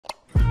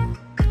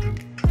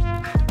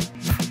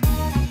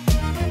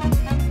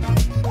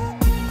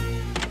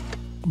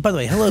by the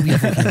way, hello,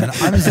 beautiful human.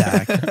 I'm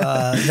Zach.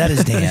 That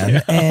is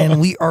Dan. And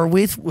we are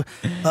with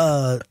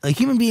a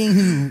human being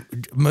who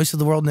most of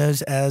the world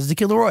knows as the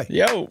Kid LAROI.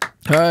 Yo.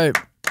 Hi.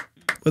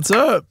 What's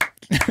up?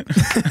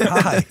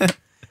 Hi.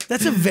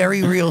 That's a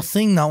very real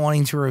thing, not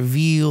wanting to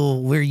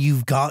reveal where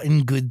you've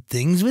gotten good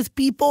things with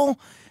people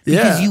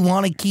because you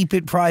want to keep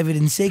it private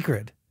and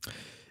sacred.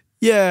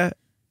 Yeah.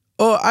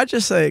 Oh, I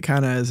just say it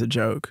kind of as a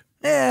joke.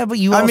 Yeah, but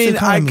you also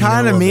I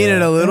kind of mean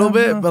it a little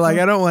bit, yeah. but like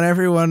I don't want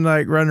everyone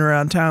like running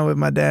around town with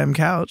my damn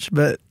couch,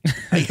 but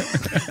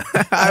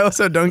I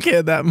also don't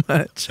care that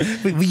much.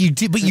 But you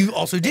do, but you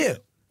also do.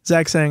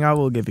 Zach saying I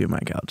will give you my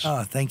couch.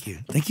 Oh, thank you.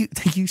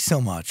 Thank you so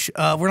much.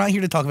 We're not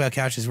here to talk about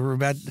couches. We're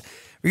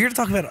here to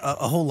talk about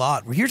a whole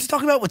lot. We're here to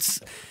talk about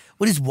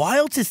what is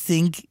wild to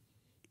think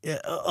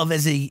of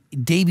as a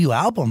debut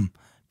album,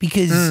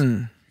 because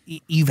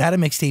you've had a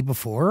mixtape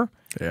before.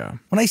 Yeah.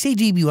 When I say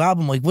debut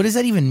album, like, what does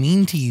that even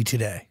mean to you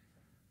today?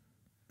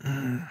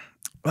 It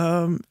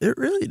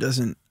really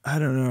doesn't. I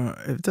don't know.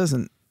 It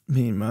doesn't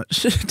mean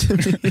much to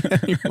me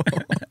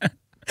anymore.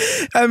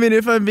 I mean,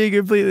 if I'm being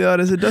completely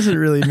honest, it doesn't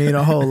really mean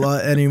a whole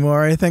lot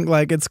anymore. I think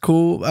like it's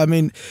cool. I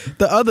mean,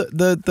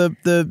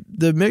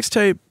 the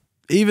mixtape,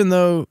 even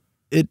though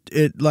it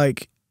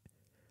like,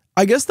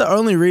 I guess the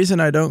only reason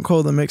I don't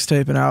call the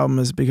mixtape an album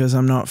is because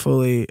I'm not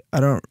fully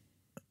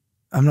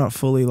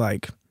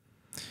like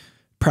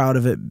proud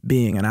of it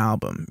being an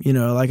album, you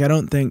know, like I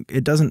don't think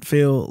it doesn't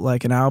feel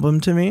like an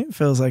album to me. It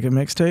feels like a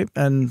mixtape,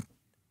 and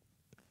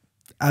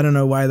I don't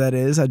know why that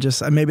is.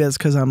 Maybe that's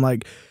because I'm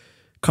like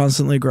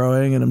constantly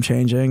growing and I'm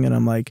changing, and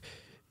I'm like,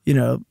 you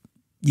know,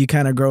 you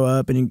kind of grow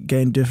up and you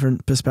gain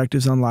different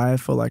perspectives on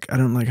life, or like I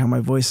don't like how my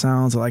voice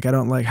sounds, or like I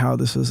don't like how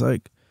this was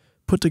like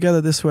put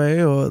together this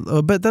way, or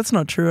but that's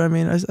not true. I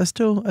mean, I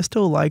still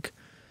like,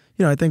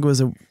 you know, I think it was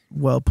a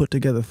well put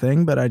together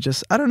thing, but I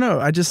don't know.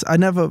 I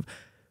never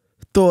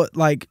thought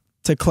like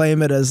to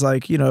claim it as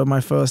like, you know, my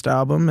first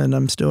album, and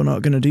I'm still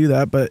not going to do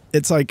that, but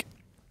it's like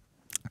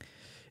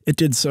it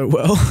did so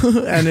well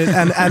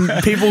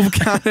and people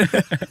kind of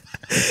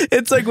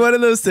it's like one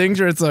of those things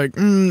where it's like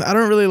I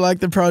don't really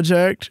like the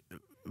project,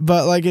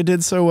 but like it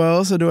did so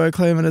well, so do I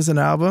claim it as an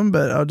album?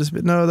 But I'll just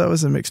be, no, that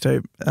was a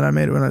mixtape and I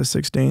made it when I was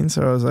 16,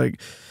 so I was like,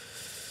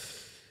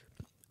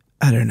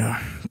 I don't know.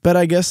 But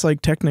I guess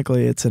like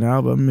technically it's an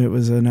album. It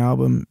was an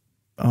album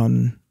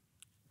on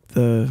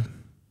the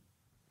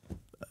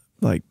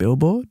like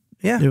Billboard.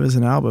 Yeah, it was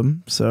an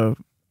album, so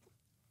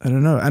I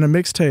don't know. And a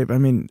mixtape, I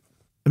mean,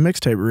 a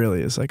mixtape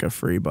really is like a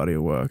free body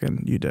of work,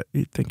 and you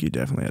think you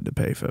definitely had to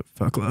pay for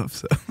Fuck Love.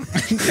 So,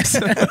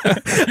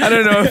 I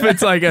don't know if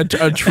it's like a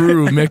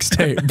true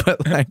mixtape,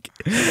 but like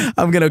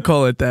I'm gonna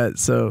call it that.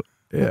 So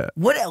yeah.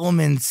 What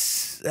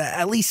elements,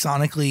 at least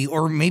sonically,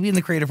 or maybe in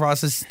the creative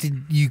process,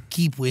 did you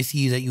keep with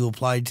you that you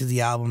applied to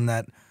the album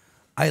that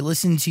I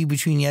listened to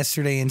between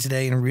yesterday and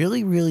today and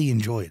really, really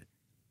enjoyed?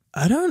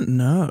 I don't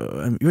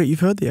know. I mean, wait, you've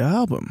heard the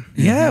album?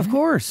 Yeah, of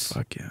course.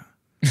 Fuck yeah.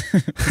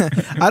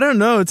 I don't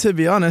know, to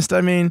be honest.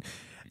 I mean,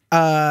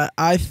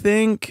 I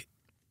think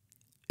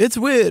it's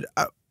weird.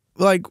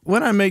 Like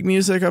when I make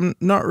music, I'm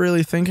not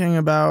really thinking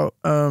about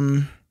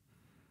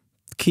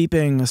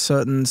keeping a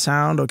certain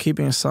sound or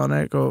keeping a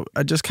sonic, or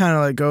I just kind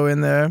of like go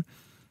in there.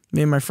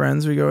 Me and my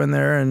friends, we go in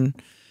there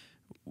and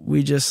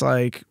we just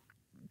like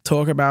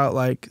talk about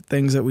like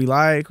things that we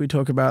like. We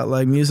talk about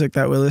like music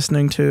that we're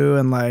listening to,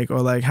 and like,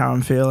 or like how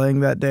I'm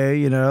feeling that day,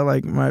 you know,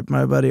 like my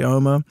buddy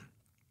Oma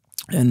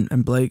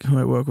and Blake, who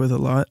I work with a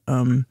lot,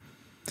 who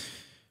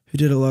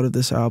did a lot of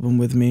this album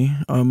with me.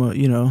 Oma,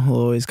 you know, he'll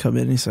always come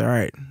in and say, all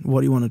right,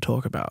 what do you want to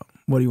talk about?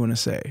 What do you want to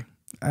say?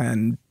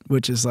 And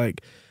which is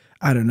like,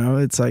 I don't know.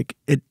 It's like,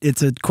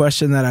 it's a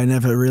question that I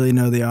never really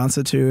know the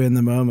answer to in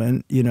the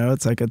moment. You know,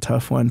 it's like a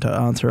tough one to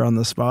answer on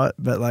the spot,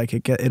 but like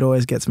it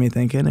always gets me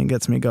thinking and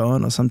gets me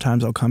going. Or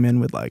sometimes I'll come in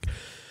with like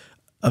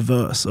a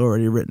verse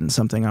already written,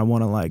 something I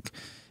want to like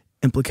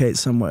implicate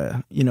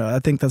somewhere. You know, I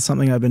think that's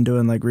something I've been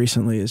doing like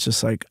recently. Is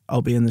just like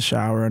I'll be in the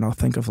shower and I'll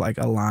think of like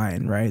a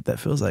line, right, that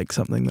feels like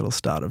something that'll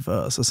start a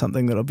verse, or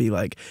something that'll be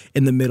like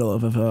in the middle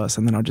of a verse,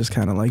 and then I'll just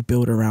kind of like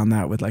build around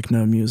that with like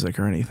no music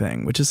or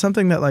anything, which is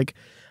something that like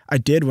I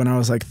did when I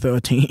was like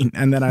 13,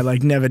 and then I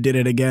like never did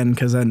it again,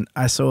 because then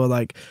I saw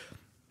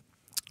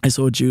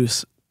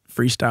Juice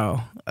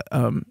freestyle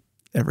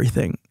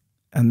everything,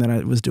 and then I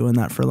was doing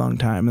that for a long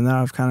time, and then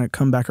I've kind of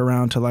come back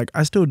around to like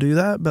I still do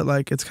that, but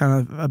like it's kind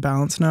of a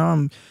balance now.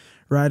 I'm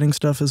writing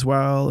stuff as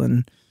well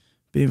and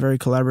being very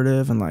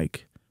collaborative, and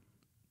like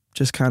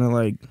just kind of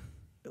like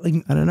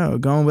I don't know,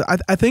 going with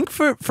I think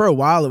for a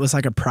while it was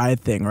like a pride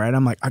thing, right?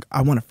 I'm like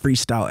I want to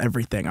freestyle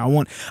everything. I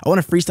want to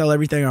freestyle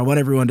everything. I want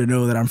everyone to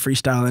know that I'm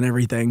freestyling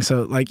everything.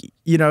 So like,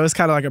 you know, it's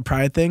kind of like a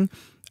pride thing.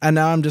 And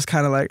now I'm just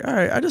kind of like, all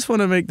right, I just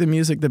want to make the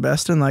music the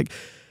best, and like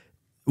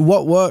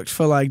what worked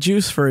for like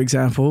Juice, for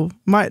example,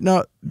 might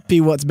not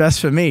be what's best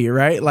for me,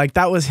 right? Like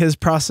that was his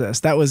process.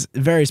 That was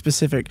very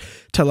specific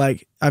to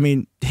like, I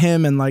mean,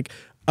 him and like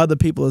other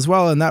people as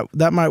well, and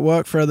that might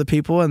work for other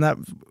people, and that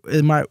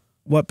it might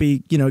what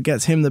be, you know,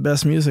 gets him the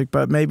best music,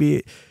 but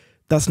maybe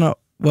that's not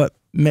what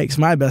makes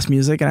my best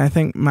music. And I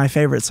think my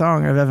favorite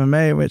song I've ever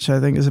made, which I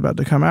think is about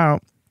to come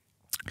out,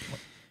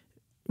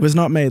 was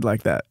not made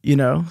like that, you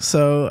know?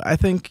 So I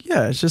think,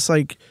 yeah, it's just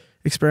like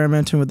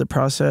experimenting with the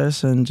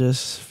process and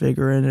just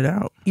figuring it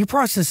out. Your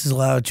process is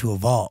allowed to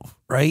evolve,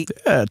 right?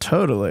 Yeah,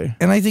 totally.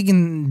 And I think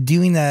in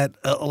doing that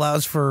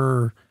allows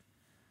for,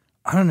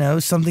 I don't know,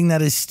 something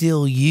that is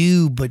still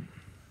you, but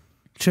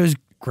shows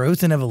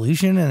growth and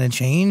evolution and a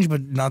change,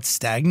 but not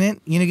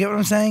stagnant. You know, get what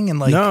I'm saying? And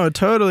like, no,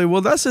 totally.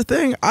 Well, that's the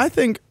thing. I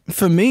think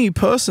for me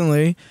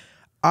personally,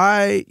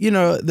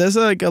 there's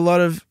like a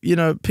lot of,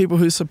 people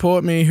who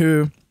support me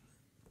who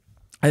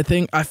I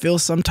feel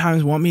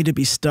sometimes want me to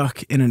be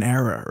stuck in an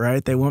era,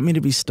 right? They want me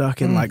to be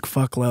stuck in like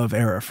fuck love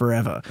era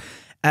forever.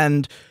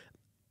 And,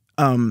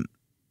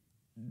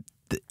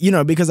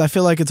 because I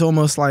feel like it's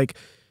almost like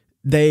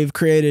they've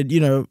created,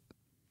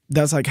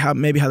 that's like how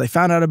they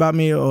found out about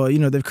me, or,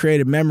 they've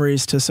created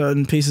memories to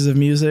certain pieces of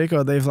music,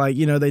 or they've like,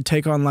 they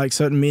take on like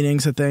certain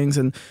meanings of things,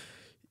 and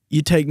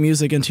you take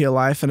music into your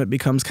life and it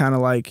becomes kind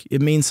of like,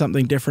 it means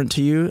something different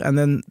to you. And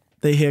then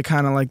they hear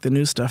kind of like the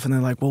new stuff and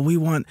they're like, well, we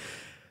want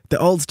the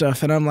old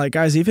stuff. And I'm like,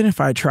 guys, even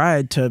if I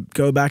tried to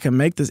go back and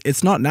make this,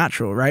 it's not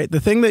natural, right? The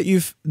thing that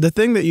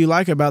you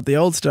like about the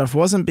old stuff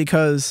wasn't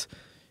because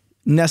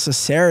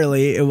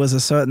necessarily it was a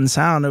certain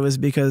sound. It was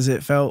because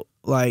it felt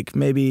like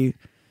maybe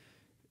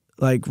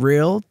like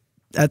real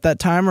at that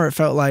time, or it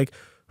felt like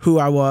who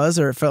I was,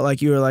 or it felt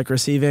like you were like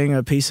receiving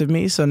a piece of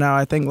me. So now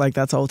I think like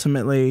that's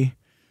ultimately,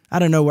 I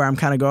don't know where I'm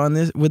kind of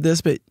going with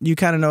this, but you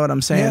kind of know what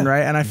I'm saying,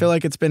 right? And I feel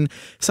like it's been,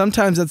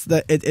 sometimes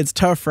it's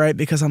tough, right?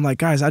 Because I'm like,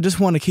 guys, I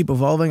just want to keep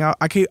evolving.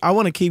 I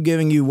want to keep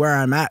giving you where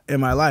I'm at in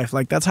my life.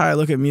 Like that's how I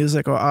look at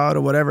music or art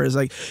or whatever. Is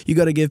like, you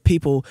got to give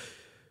people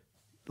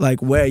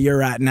like where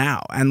you're at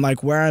now. And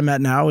like where I'm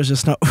at now is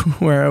just not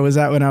where I was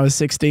at when I was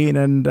 16.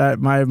 And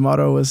my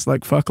motto was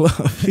like, fuck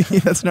love.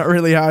 That's not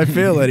really how I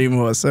feel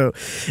anymore. So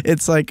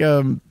it's like,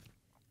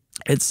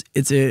 it's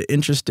an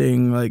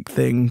interesting like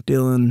thing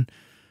dealing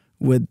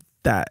with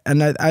that.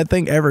 And I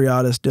think every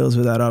artist deals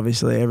with that.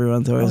 Obviously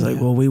everyone's always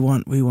well, we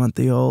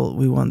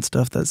want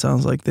stuff that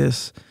sounds like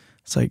this.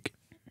 It's like,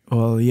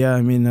 well, yeah,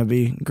 I mean, that'd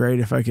be great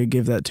if I could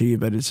give that to you,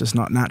 but it's just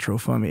not natural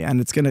for me. And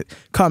it's going to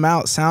come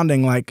out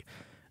sounding like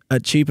a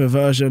cheaper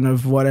version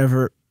of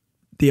whatever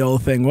the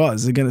old thing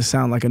was. It's going to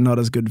sound like a not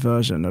as good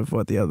version of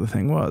what the other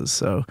thing was.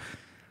 So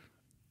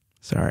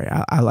sorry,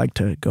 I like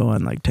to go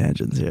on like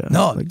tangents here.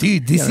 No, like,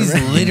 dude, this is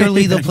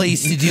literally the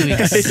place to do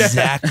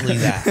exactly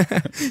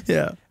that.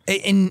 Yeah.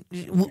 And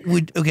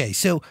okay,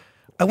 so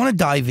I want to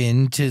dive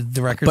into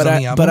the records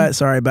on the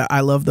album. But I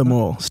love them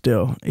all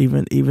still.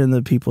 Even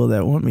the people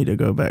that want me to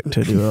go back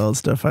to do old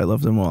stuff, I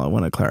love them all. I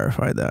want to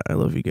clarify that. I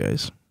love you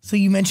guys. So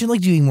you mentioned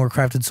like doing more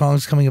crafted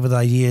songs, coming up with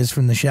ideas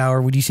from the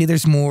shower. Would you say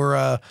there's more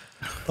of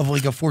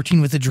like a 14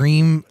 with a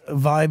Dream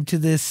vibe to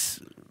this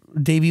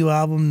debut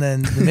album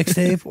than the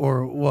mixtape,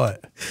 or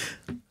what?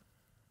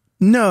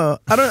 No,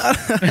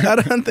 I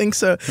don't think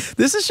so.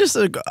 This is just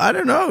I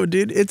don't know,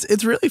 dude.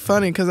 It's really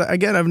funny because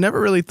again, I've never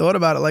really thought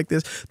about it like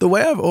this. The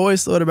way I've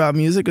always thought about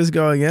music is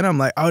going in, I'm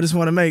like, I just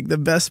want to make the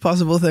best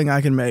possible thing I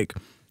can make,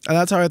 and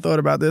that's how I thought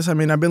about this. I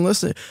mean, I've been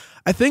listening.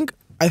 I think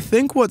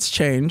what's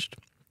changed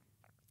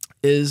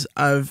is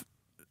I've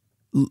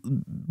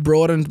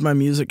broadened my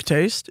music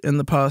taste in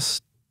the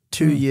past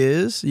 2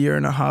 years, year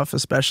and a half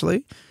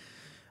especially.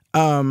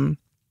 I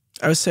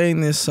was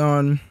saying this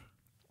on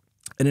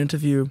an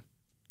interview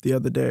the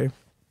other day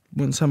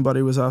when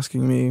somebody was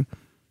asking me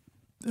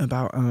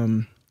about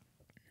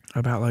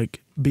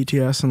like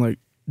BTS and like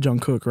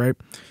Jungkook, right?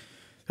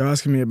 They're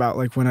asking me about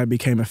like when I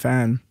became a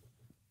fan,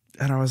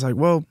 and I was like,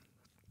 well,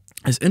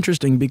 it's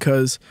interesting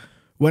because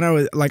when I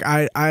was like,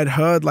 I had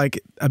heard like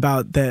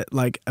about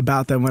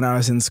them when I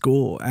was in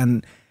school,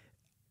 and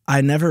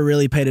I never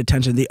really paid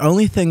attention. The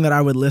only thing that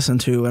I would listen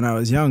to when I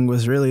was young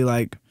was really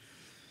like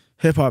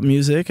hip hop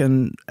music,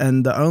 and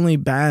the only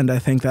band I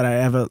think that I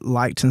ever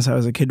liked since I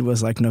was a kid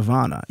was like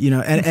Nirvana,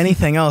 and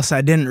anything else I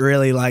didn't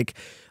really like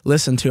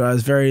listen to. I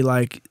was very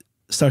like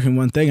stuck in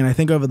one thing, and I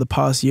think over the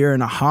past year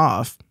and a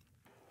half,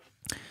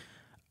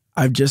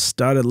 I've just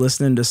started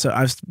listening to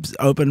I've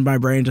opened my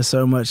brain to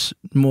so much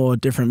more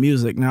different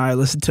music. Now I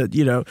listen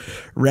to,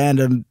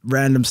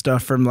 random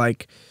stuff from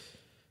like,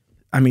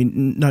 I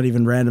mean, not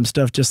even random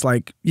stuff, just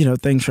like,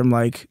 things from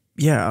like,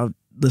 I'll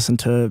listen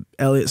to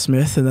Elliott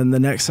Smith, and then the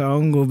next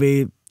song will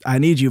be I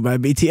Need You by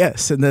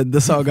BTS. And then the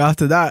song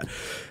after that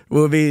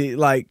will be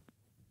like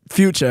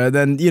Future.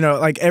 Then,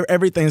 like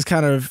everything's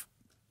kind of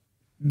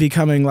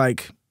becoming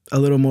like a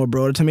little more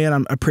broader to me, and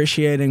I'm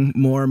appreciating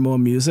more and more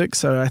music.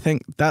 So I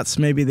think that's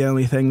maybe the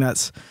only thing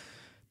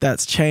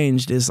that's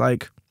changed is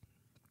like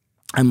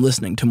I'm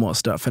listening to more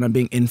stuff and I'm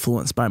being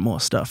influenced by more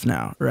stuff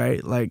now,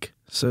 right? Like,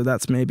 so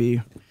that's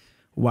maybe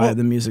why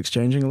the music's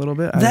changing a little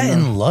bit. That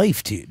in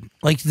life, dude.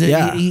 Like,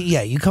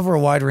 you cover a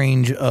wide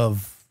range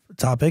of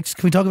topics.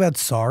 Can we talk about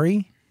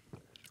Sorry?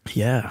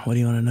 Yeah, what do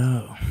you want to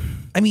know?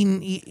 I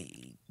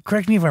mean,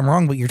 correct me if I'm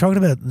wrong, but you're talking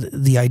about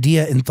the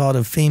idea and thought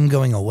of fame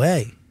going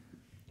away.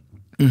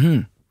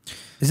 Mm-hmm.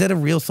 Is that a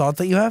real thought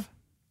that you have?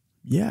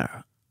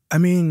 Yeah. I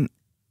mean,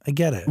 I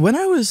get it.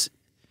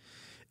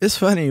 It's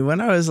funny,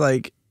 when I was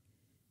like,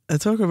 I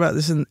talk about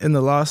this in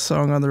the last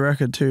song on the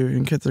record too,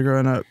 in Kids Are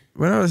Growing Up.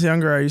 When I was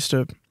younger, I used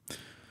to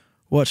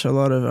watch a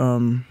lot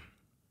of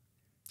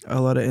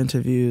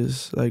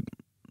interviews, like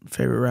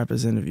favorite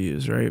rappers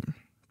interviews, right?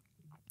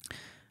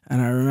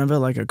 And I remember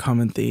like a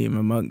common theme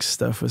amongst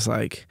stuff was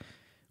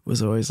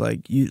always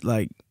like, you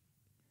like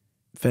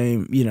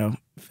fame,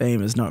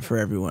 fame is not for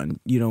everyone.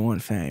 You don't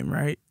want fame,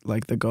 right?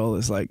 Like the goal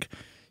is like,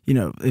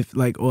 if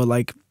like, or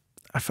like,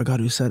 I forgot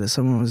who said it.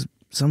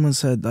 Someone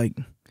said like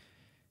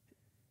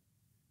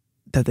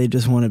that they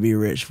just want to be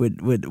rich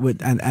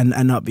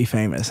and not be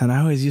famous. And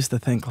I always used to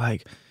think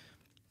like,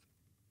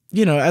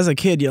 as a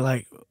kid, you're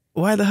like,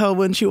 why the hell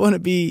wouldn't you want to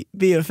be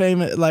a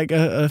famous, like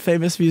a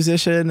famous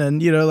musician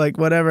and, like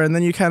whatever. And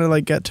then you kind of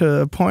like get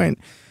to a point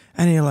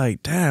and you're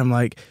like, damn,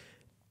 like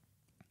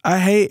I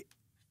hate,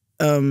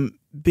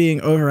 being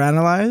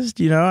overanalyzed,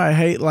 I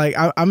hate like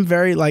I'm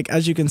very like,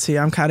 as you can see,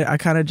 I kind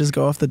of just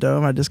go off the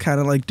dome. I just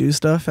kind of like do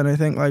stuff, and I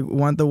think like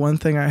the one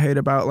thing I hate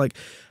about like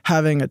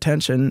having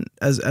attention,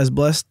 as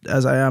blessed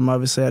as I am,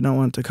 obviously I don't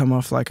want to come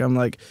off like I'm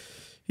like,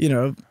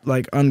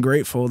 like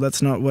ungrateful.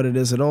 That's not what it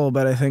is at all.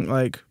 But I think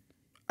like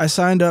I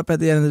signed up at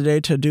the end of the day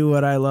to do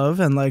what I love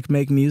and like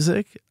make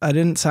music. I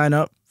didn't sign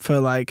up for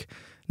like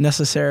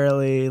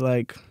necessarily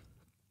like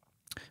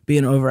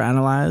being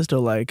overanalyzed or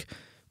like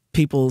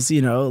people's,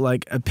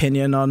 like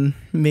opinion on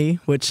me,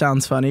 which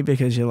sounds funny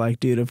because you're like,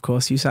 dude, of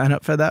course you sign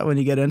up for that when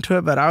you get into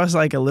it. But I was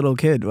like a little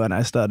kid when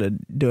I started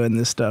doing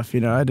this stuff, I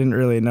didn't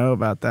really know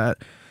about that.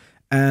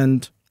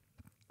 And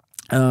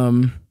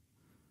I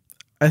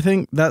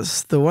think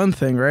that's the one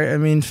thing, right? I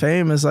mean,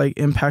 fame has like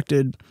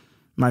impacted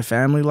my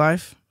family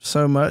life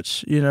so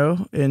much,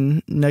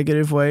 in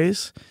negative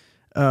ways.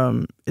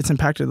 It's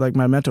impacted like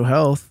my mental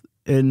health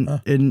in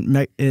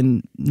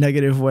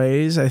negative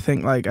ways. I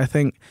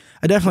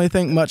definitely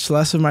think much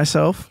less of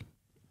myself.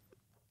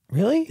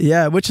 Really?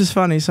 Yeah, which is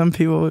funny. Some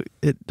people,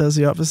 it does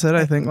the opposite.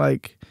 I think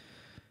like,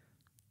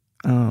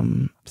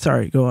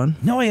 sorry, go on.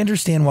 No, I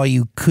understand why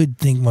you could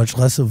think much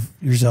less of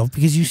yourself,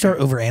 because you start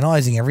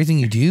overanalyzing everything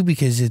you do,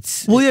 because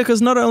it's... Well, yeah,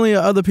 because not only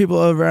are other people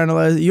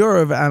overanalyzing,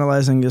 you're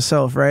overanalyzing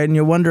yourself, right? And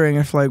you're wondering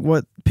if like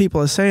what people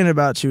are saying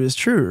about you is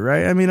true,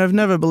 right? I mean, I've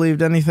never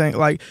believed anything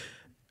like...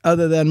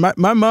 Other than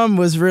my mom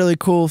was really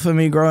cool for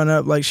me growing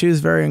up. Like she was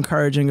very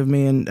encouraging of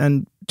me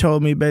and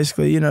told me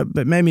basically,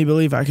 but made me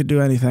believe I could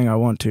do anything I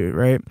want to,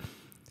 right?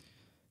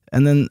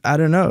 And then I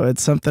don't know,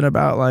 it's something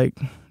about like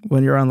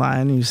when you're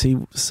online and you see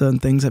certain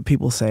things that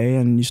people say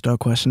and you start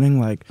questioning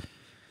like,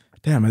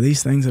 damn, are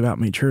these things about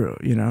me true?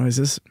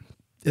 Is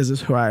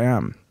this who I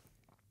am?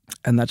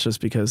 And that's just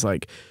because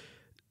like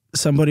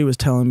somebody was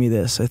telling me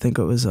this. I think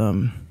it was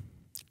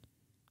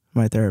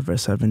my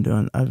therapist. I've been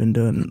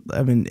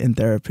in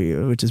therapy,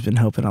 which has been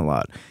helping a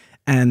lot.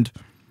 And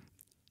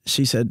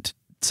she said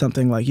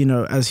something like,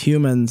 as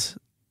humans,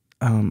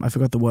 I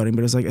forgot the wording,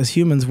 but it's like, as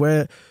humans,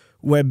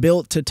 we're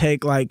built to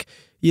take like,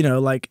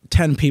 like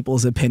 10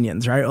 people's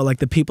opinions, right? Or like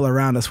the people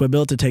around us, we're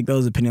built to take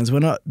those opinions. We're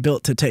not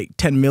built to take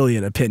 10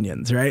 million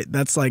opinions, right?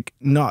 That's like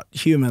not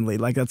humanly,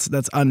 like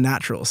that's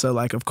unnatural. So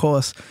like, of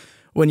course,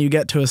 when you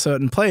get to a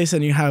certain place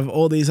and you have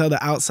all these other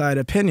outside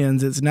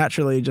opinions, it's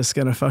naturally just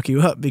going to fuck you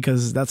up,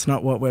 because that's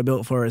not what we're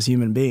built for as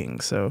human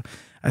beings. So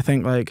I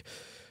think like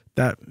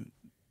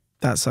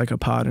that's like a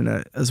part in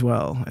it as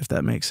well, if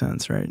that makes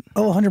sense, right?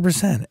 Oh,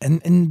 100%.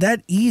 And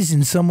that is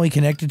in some way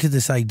connected to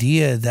this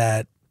idea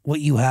that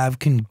what you have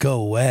can go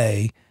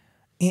away.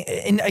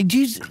 And I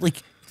do,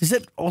 like, does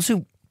that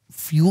also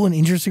fuel an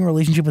interesting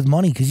relationship with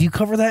money? Because you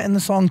cover that in the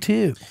song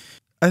too.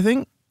 I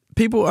think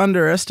people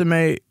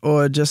underestimate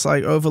or just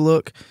like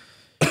overlook,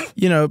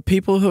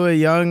 people who are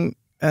young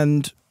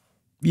and,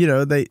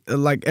 they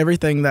like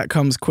everything that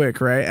comes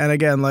quick, right? And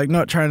again, like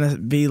not trying to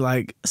be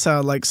like,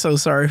 sound like so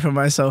sorry for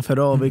myself at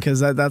all,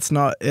 because that's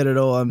not it at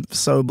all. I'm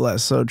so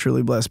blessed, so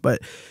truly blessed. But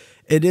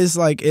it is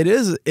like, it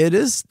is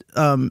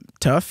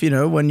tough,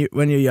 when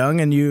you're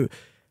young and you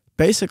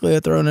basically are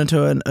thrown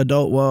into an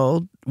adult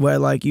world where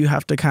like you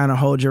have to kind of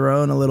hold your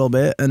own a little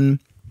bit. And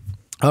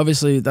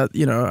obviously that,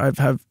 I've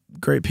had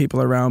great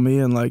people around me,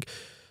 and like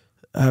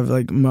I have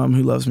like mom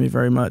who loves me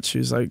very much,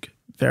 who's like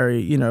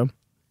very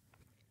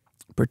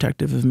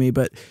protective of me.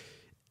 But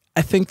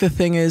I think the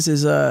thing is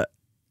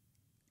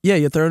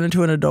you're thrown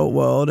into an adult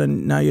world,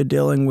 and now you're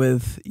dealing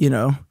with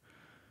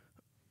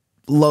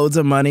loads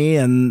of money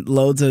and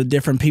loads of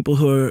different people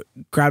who are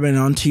grabbing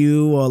onto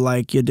you, or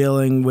like you're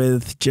dealing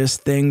with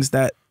just things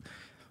that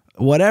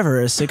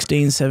whatever a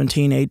 16,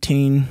 17,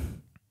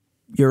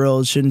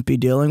 18-year-old shouldn't be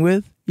dealing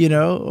with,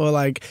 or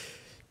like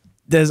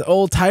there's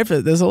all types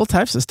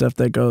of stuff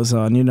that goes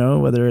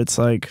on, whether it's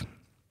like,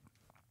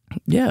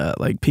 yeah,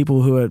 like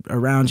people who are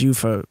around you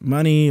for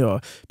money,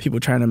 or people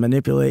trying to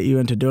manipulate you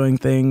into doing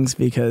things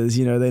because,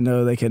 they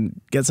know they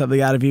can get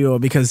something out of you, or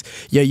because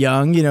you're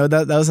young,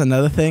 that was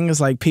another thing, is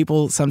like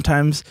people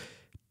sometimes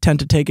tend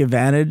to take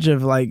advantage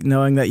of like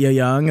knowing that you're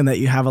young and that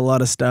you have a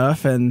lot of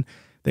stuff, and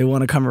they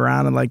want to come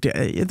around and like,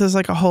 there's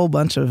like a whole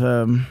bunch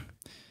of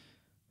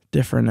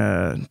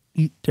different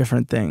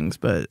different things.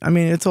 But I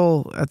mean, it's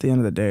all, at the end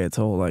of the day, it's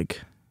all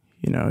like,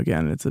 you know,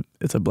 again,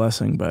 it's a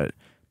blessing. But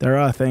there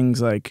are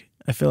things like,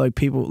 I feel like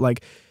people,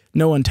 like,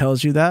 no one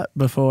tells you that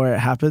before it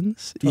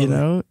happens. Totally. You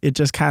know, it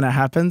just kind of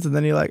happens, and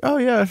then you're like, oh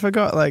yeah, I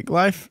forgot. Like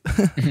life,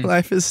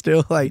 life is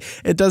still like,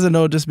 it doesn't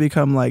all just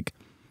become like,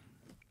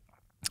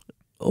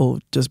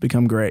 just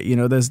become great. You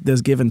know, there's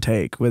give and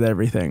take with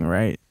everything,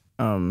 right?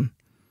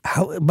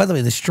 How? By the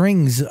way, the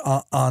strings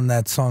on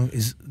that song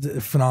is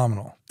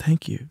phenomenal.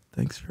 Thank you.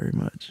 Thanks very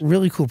much.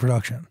 Really cool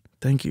production.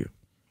 Thank you.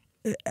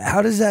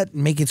 How does that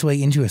make its way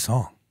into a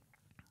song?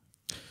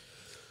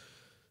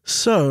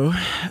 So,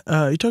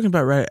 you're talking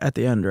about right at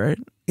the end, right?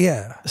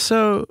 Yeah.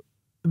 So,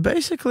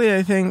 basically,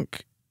 I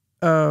think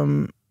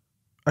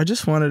I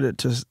just wanted it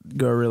to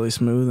go really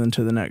smooth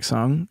into the next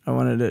song. I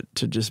wanted it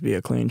to just be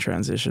a clean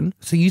transition.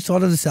 So you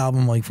thought of this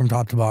album like from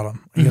top to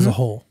bottom, like as a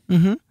whole.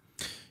 Mm-hmm.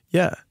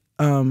 Yeah.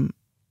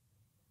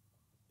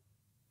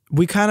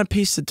 We kind of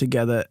pieced it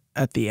together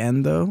at the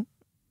end, though.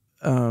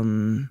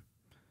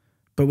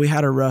 But we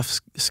had a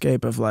rough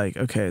scape of like,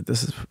 okay,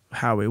 this is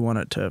how we want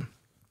it to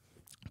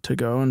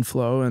go and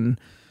flow. And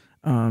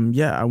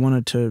yeah, I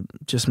wanted to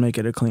just make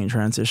it a clean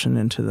transition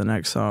into the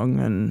next song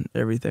and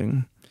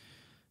everything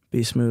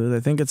be smooth. I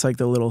think it's like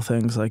the little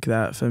things like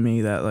that for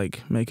me that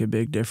like make a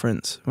big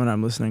difference when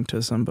I'm listening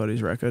to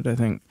somebody's record. I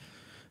think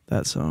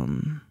that's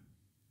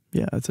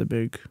yeah, it's a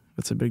big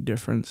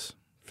difference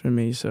for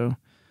me. So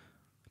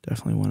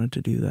definitely wanted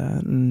to do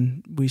that.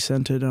 And we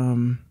sent it,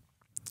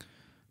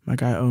 my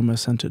guy Oma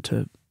sent it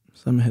to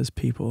some of his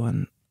people,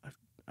 and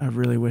I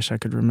really wish I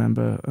could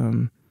remember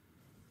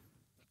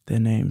their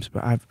names,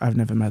 but I've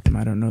never met them.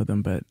 I don't know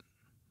them, but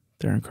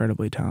they're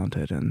incredibly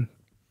talented, and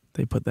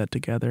they put that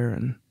together,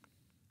 and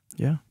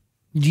yeah.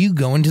 Do you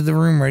go into the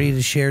room ready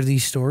to share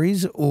these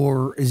stories,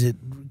 or is it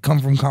come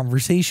from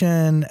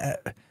conversation?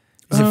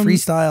 Is it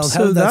freestyle?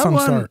 How did that song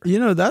start? You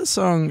know, that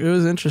song, it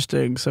was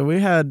interesting. So we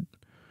had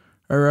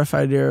a rough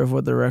idea of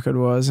what the record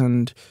was,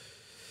 and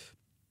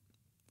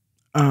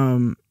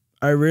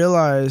I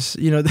realized,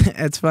 you know,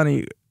 it's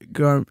funny.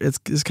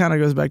 It kind of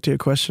goes back to your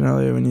question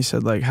earlier when you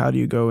said, like, how do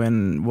you go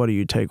in, what do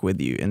you take with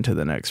you into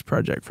the next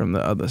project from the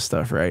other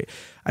stuff, right?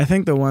 I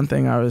think the one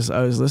thing I was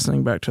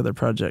listening back to the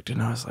project,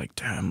 and I was like,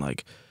 damn,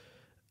 like,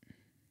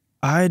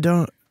 I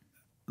don't,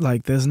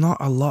 like, there's not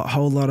a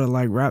whole lot of,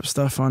 like, rap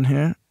stuff on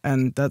here,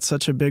 and that's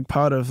such a big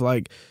part of,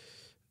 like,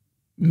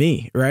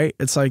 me, right?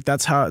 It's like,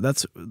 that's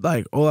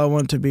like, all I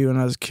wanted to be when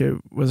I was a kid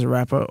was a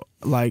rapper.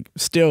 Like,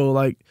 still,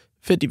 like,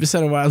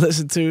 50% of what I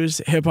listen to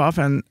is hip hop,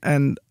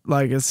 and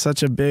like it's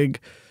such a big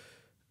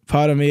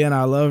part of me, and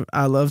I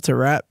love to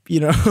rap,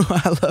 you know.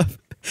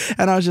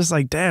 And I was just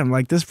like, damn,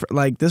 like this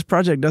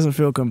project doesn't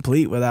feel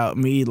complete without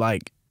me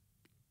like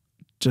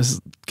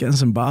just getting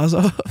some bars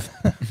off.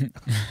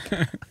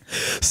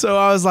 So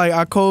I was like,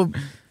 I called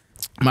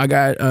my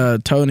guy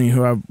Tony,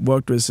 who I've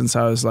worked with since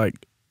I was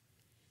like,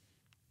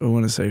 I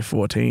want to say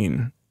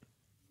 14.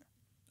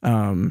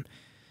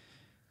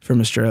 From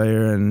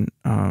Australia, and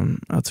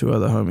our two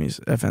other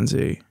homies,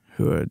 FNZ,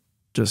 who are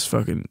just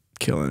fucking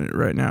killing it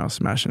right now,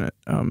 smashing it,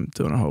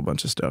 doing a whole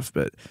bunch of stuff.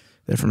 But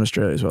they're from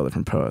Australia as well. They're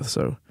from Perth.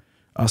 So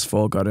us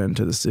four got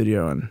into the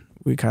studio, and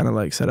we kind of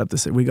like set up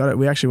this. We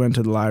actually went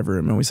to the live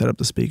room, and we set up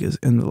the speakers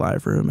in the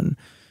live room, and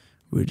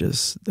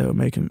they were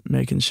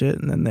making shit,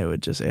 and then they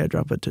would just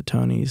airdrop it to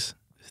Tony's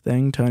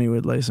thing. Tony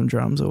would lay some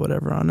drums or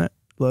whatever on it,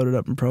 load it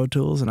up in Pro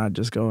Tools, and I'd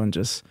just go and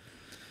just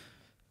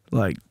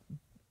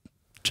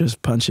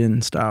punch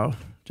in style,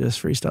 just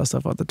freestyle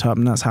stuff off the top.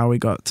 And that's how we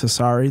got to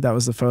Sorry. That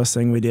was the first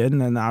thing we did. And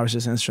then I was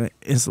just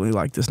instantly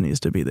like, this needs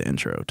to be the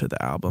intro to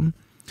the album.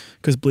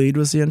 Because Bleed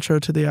was the intro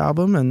to the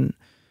album. And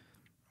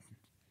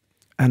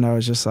I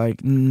was just like,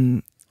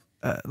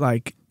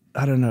 like,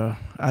 I don't know.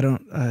 I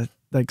don't,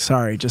 like,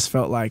 Sorry just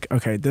felt like,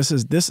 okay, this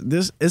is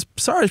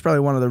Sorry is probably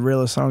one of the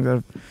realest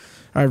songs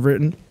I've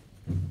written.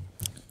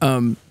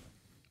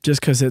 Just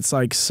because it's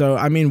like, so,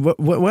 I mean,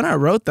 when I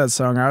wrote that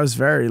song, I was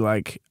very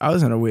like, I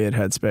was in a weird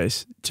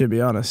headspace, to be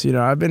honest. You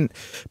know, I've been,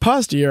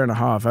 past year and a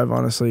half, I've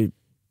honestly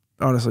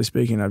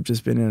speaking, I've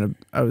just been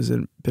I was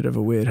in a bit of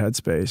a weird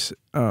headspace.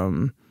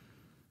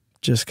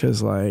 Just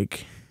because,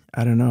 like,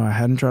 I don't know, I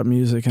hadn't dropped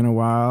music in a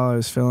while. I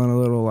was feeling a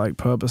little like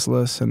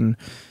purposeless, and,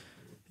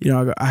 you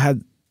know,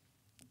 I've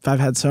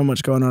had so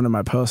much going on in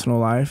my personal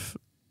life.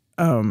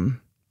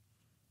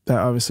 That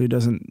obviously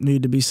doesn't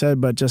need to be said,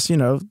 but just, you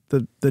know,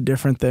 the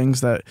different things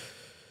that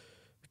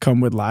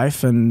come with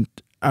life. And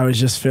I was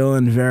just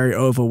feeling very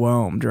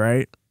overwhelmed,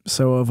 right?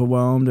 So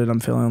overwhelmed, and I'm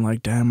feeling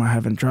like, damn, I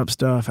haven't dropped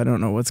stuff. I don't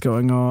know what's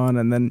going on.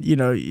 And then, you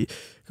know, you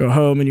go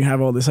home and you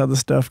have all this other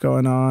stuff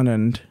going on.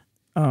 And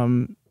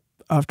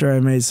after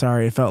I made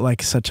Sorry, it felt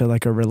like such a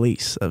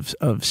release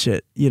of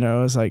shit. You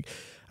know, it's like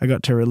I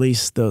got to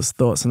release those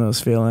thoughts and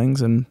those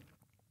feelings, and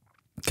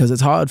because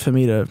it's hard for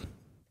me to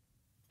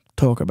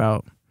talk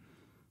about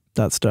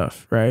that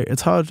stuff, right?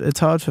 It's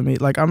hard for me.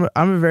 Like I'm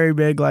a very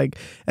big, like,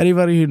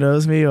 anybody who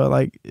knows me or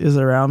like is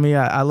around me,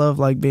 I love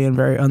like being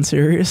very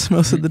unserious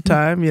most of the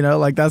time, you know?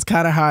 Like that's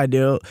kind of how I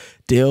deal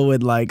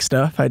with like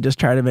stuff. I just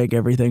try to make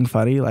everything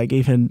funny. Like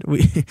even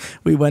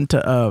we went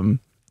to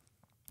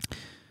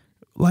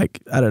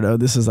like, I don't know,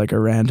 this is like a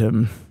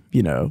random,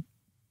 you know,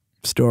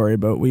 story,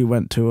 but we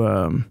went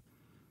to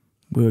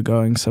we were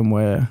going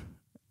somewhere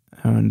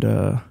and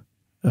a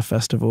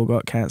festival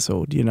got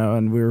cancelled, you know,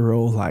 and we were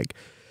all like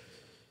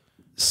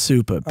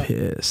super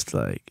pissed.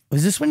 Like,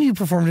 was this when you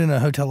performed in a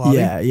hotel lobby?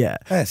 Yeah.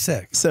 That's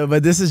sick. So,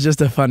 but this is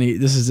just a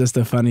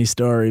funny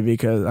story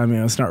because I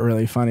mean it's not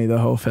really funny. The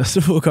whole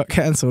festival got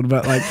cancelled,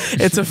 but like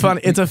it's a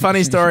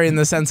funny story in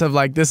the sense of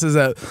like this is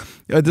a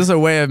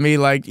way of me,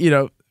 like, you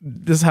know,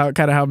 this is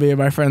how me and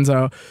my friends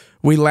are.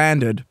 We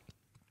landed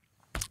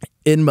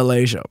in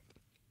Malaysia,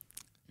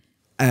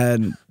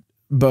 and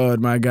Bud,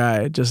 my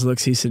guy, just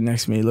he's sitting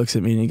next to me, he looks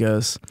at me and he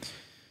goes,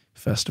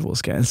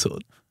 "Festival's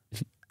cancelled."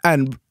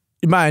 And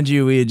mind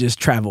you, we had just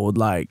traveled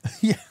like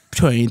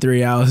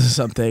 23 hours or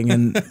something.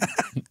 And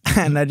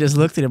I just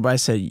looked at him, I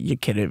said, "You're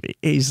kidding me."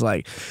 He's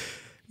like,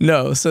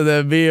 "No." So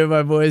then me and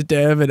my boys,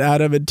 Dev and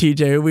Adam and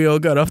TJ, we all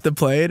got off the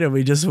plane and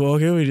we just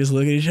walk in, we just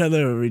look at each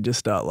other and we just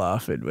start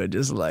laughing. We're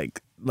just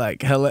like,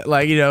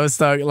 you know,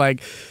 it's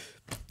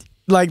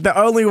like the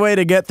only way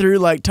to get through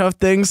like tough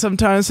things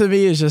sometimes for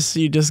me is just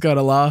you just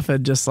gotta laugh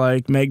and just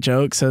like make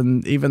jokes.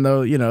 And even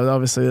though, you know,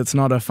 obviously it's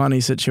not a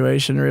funny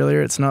situation really,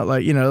 or it's not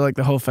like, you know, like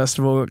the whole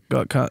festival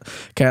got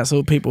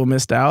canceled, people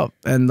missed out,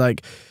 and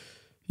like,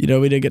 you know,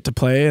 we didn't get to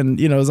play, and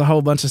you know, it was a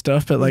whole bunch of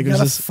stuff, but like you it was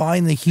gotta just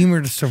find the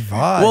humor to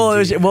survive.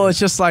 Well, it's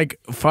just like,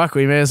 fuck,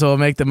 we may as well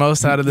make the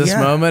most out of this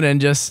moment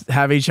and just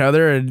have each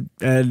other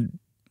and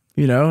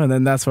you know, and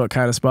then that's what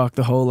kind of sparked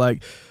the whole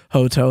like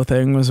hotel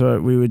thing, was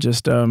what we would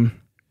just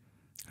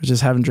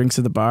having drinks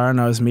at the bar, and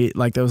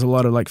there was a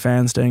lot of like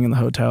fans staying in the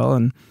hotel,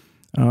 and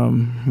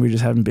we were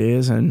just having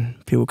beers, and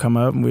people come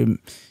up and we, you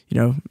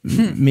know,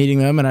 meeting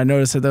them, and I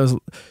noticed that there was a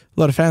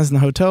lot of fans in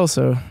the hotel,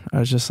 so I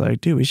was just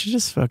like, dude, we should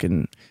just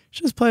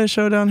play a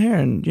show down here,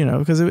 and you know,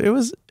 because it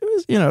was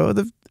you know,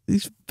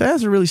 these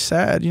fans are really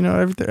sad, you know,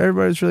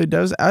 everybody's really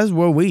devastated, as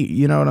were we,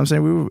 you know what I'm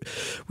saying?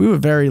 We were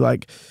very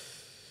like,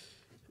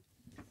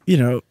 you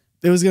know,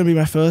 it was going to be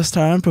my first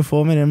time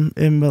performing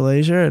in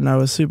Malaysia, and I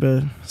was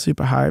super,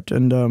 super hyped,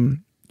 and,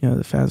 you know,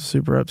 the fans were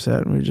super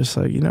upset, and we were just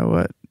like, you know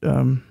what,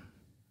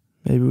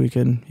 maybe we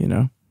can, you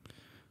know,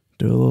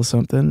 do a little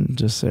something and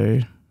just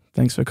say,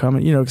 thanks for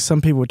coming. You know, 'cause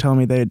some people were telling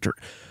me they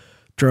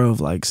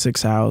drove like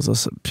 6 hours, or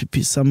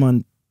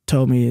someone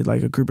told me,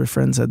 like a group of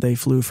friends said they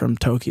flew from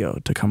Tokyo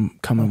to come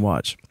and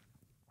watch,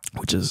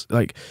 which is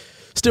like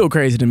still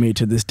crazy to me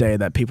to this day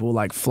that people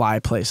like fly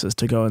places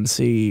to go and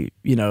see,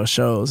 you know,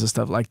 shows and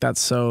stuff like that's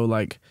so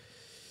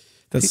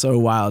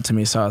wild to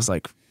me. So I was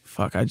like,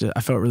 fuck, I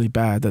felt really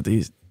bad that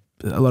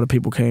a lot of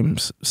people came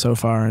so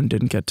far and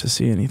didn't get to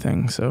see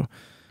anything. So,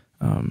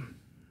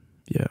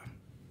 yeah.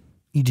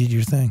 You did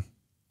your thing.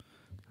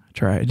 I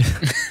tried.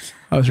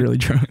 I was really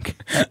drunk.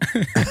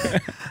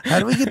 How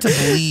do we get to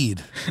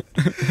Bleed?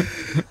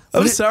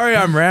 I'm sorry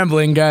I'm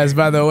rambling, guys,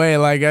 by the way.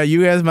 Like,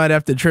 you guys might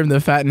have to trim the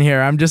fat in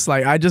here. I'm just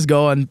like, I just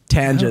go on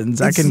tangents.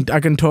 I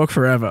can talk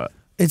forever.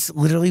 It's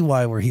literally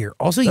why we're here.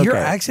 Also, your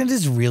accent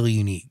is really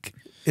unique.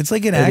 It's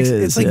like an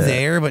accent. It's like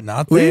there, but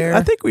not there.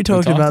 I think we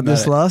talked about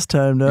this last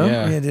time, no?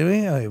 Yeah, did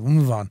we? Okay, we'll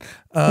move on.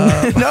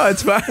 No,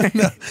 it's fine.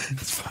 No,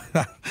 it's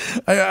fine.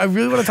 I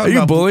really want to talk about...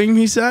 Are you bullying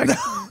me, Zach?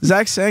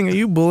 Zach's saying, are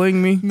you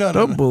bullying me? No,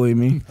 Don't bully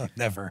me. No,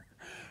 never.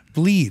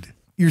 Bleed.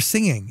 You're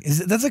singing.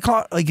 That's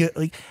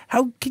like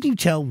how can you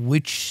tell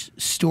which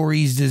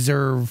stories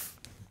deserve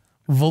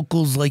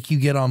vocals like you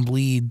get on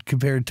Bleed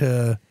compared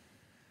to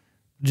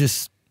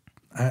just,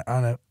 I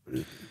don't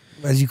know,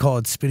 as you call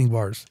it, spinning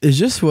bars? It's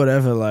just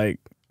whatever, like,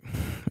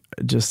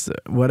 just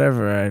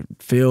whatever I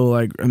feel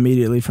like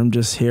immediately from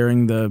just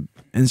hearing the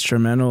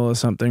instrumental or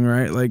something,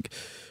 right? Like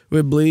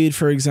with Bleed,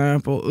 for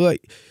example,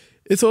 like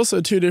it's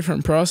also two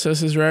different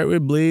processes, right?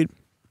 With Bleed,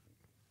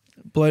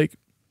 Blake,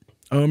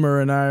 Omer,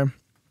 and I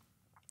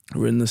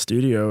were in the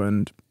studio,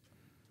 and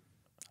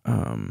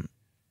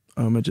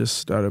Omer just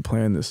started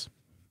playing this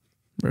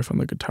riff on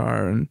the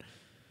guitar, and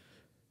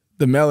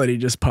the melody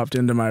just popped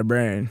into my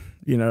brain,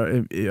 you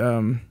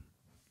know,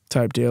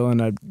 type deal.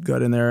 And I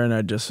got in there and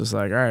I just was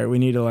like, all right, we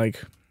need to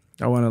like,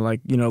 I want to like,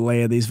 you know,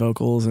 layer these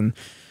vocals and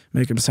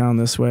make them sound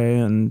this way.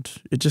 And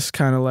it just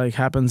kind of like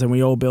happens, and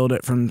we all build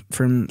it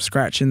from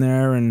scratch in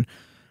there, and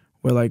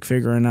we're like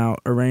figuring out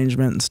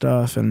arrangement and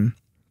stuff. And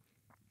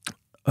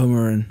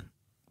Omer and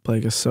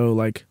Blake are so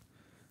like,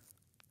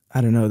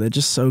 I don't know, they're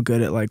just so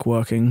good at like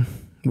working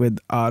with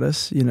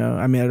artists, you know.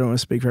 I mean, I don't want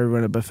to speak for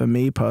everyone, but for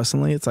me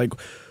personally, it's like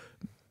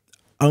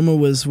Omer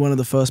was one of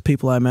the first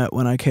people I met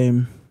when I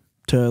came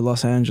to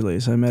Los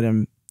Angeles. I met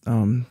him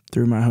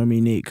through my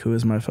homie Neek, who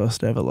was my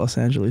first ever Los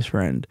Angeles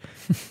friend.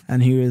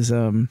 And he was,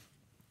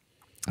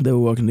 they were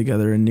working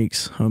together in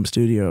Neek's home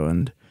studio.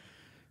 And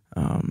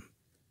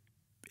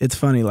it's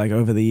funny, like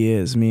over the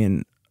years, me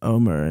and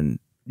Omer, and,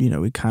 you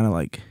know, we kind of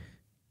like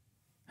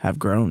have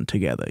grown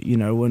together. You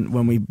know,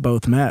 when we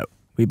both met,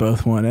 we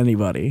both weren't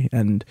anybody,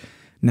 and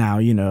now,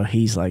 you know,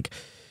 he's like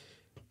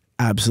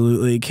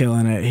absolutely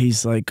killing it.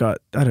 He's like got,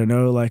 I don't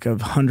know, like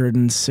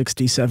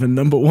 167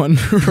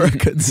 #1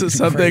 records or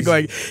something.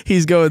 Like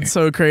he's going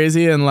so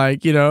crazy, and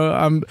like, you know,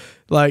 I'm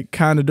like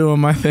kind of doing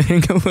my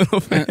thing a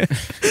little bit.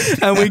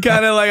 And we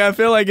kind of like, I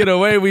feel like in a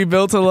way we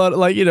built a lot,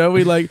 like, you know,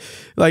 we like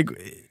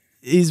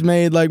he's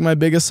made like my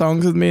biggest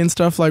songs with me and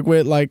stuff. Like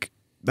we're like,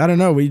 I don't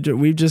know, we've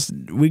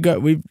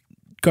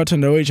got to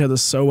know each other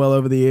so well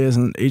over the years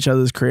and each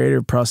other's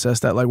creative process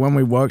that like when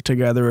we work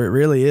together, it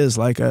really is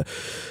like a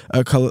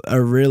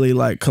really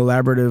like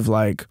collaborative,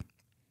 like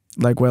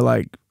we're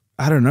like,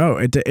 I don't know,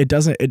 it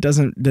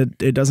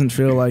doesn't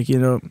feel like, you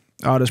know,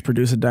 artist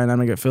producer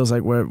dynamic. It feels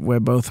like we're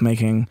both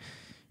making,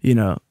 you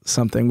know,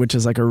 something, which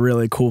is like a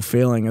really cool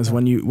feeling, is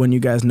when you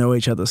guys know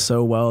each other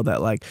so well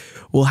that like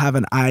we'll have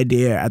an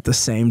idea at the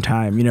same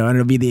time, you know, and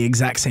it'll be the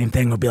exact same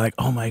thing. We'll be like,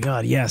 oh my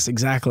God, yes,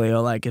 exactly.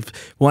 Or like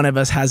if one of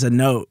us has a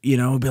note, you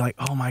know, we'll be like,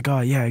 oh my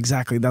God, yeah,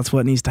 exactly. That's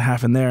what needs to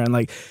happen there. And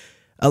like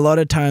a lot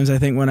of times, I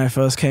think when I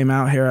first came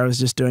out here, I was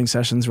just doing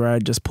sessions where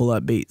I'd just pull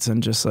up beats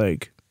and just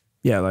like,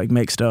 yeah, like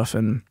make stuff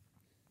and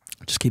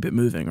just keep it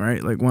moving,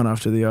 right? Like one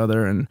after the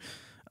other. And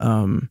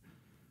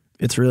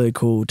it's really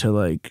cool to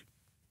like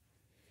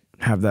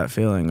have that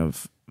feeling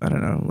of, I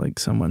don't know, like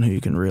someone who you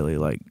can really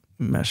like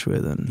mesh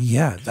with and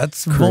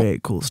that's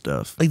create cool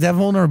stuff. Like that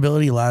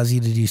vulnerability allows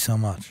you to do so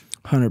much.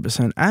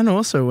 100%. And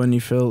also when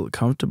you feel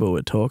comfortable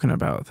with talking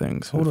about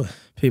things with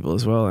people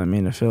as well. I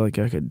mean, I feel like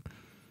I could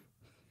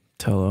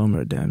tell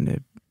Omer damn near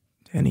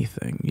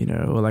anything, you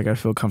know, or like I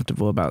feel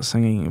comfortable about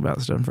singing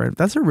about stuff. Right?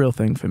 That's a real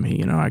thing for me,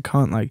 you know. I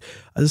can't like,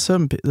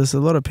 there's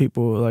a lot of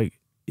people like,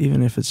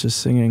 even if it's just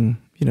singing,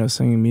 you know,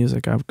 singing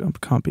music, I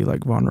can't be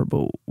like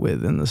vulnerable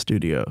with in the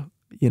studio.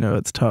 You know,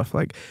 it's tough.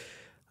 Like,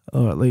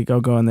 like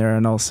I'll go in there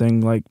and I'll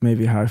sing like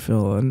maybe how I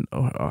feel, and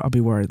I'll be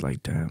worried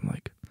like, damn,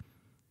 like,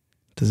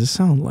 does this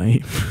sound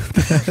lame?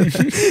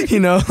 You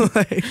know,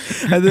 like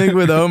I think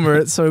with Omer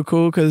it's so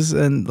cool because,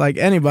 and like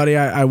anybody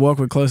I work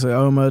with closely,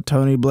 Omer,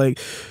 Tony, Blake,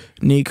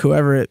 Neek,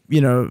 whoever it,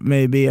 you know,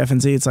 may be,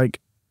 FNZ, it's like,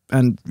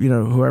 and you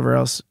know, whoever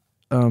else,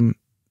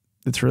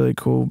 it's really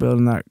cool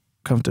building that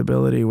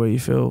comfortability where you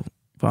feel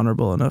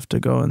vulnerable enough to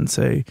go and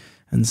say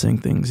and sing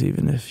things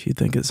even if you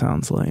think it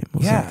sounds lame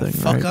or something.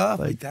 Fuck right? up.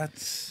 Like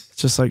That's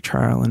it's just like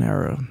trial and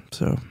error.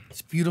 So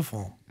it's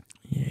beautiful.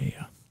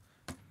 Yeah.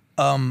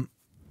 I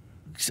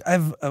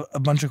have a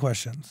bunch of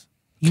questions.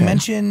 You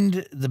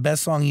mentioned the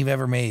best song you've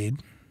ever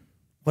made.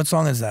 What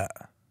song is that?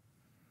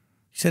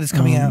 You said it's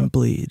coming out.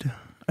 Bleed.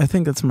 I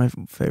think that's my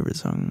favorite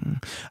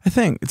song. I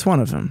think it's one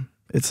of them.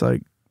 It's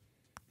like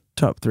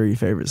top 3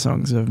 favorite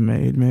songs I've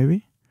made,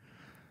 maybe.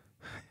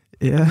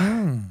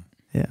 Yeah.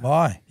 Yeah.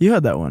 Why? You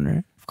had that one,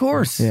 right? Of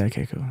course. Yeah,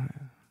 okay, cool.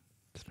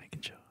 Just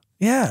making sure.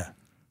 Yeah.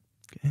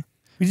 Okay.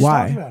 We just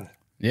Why? talked about it.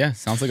 Yeah,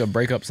 sounds like a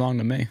breakup song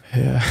to me.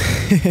 Yeah.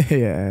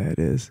 Yeah, it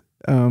is.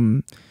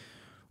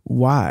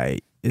 Why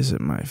is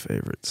it my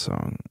favorite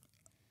song?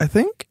 I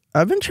think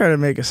I've been trying to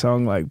make a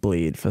song like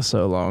Bleed for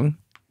so long.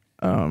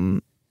 I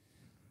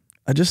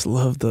just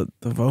love the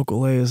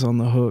vocal layers on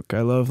the hook.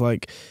 I love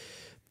like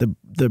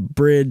the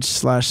bridge /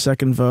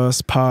 second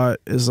verse part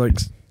is like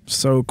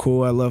so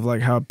cool. I love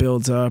like how it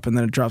builds up and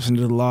then it drops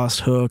into the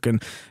last hook,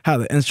 and how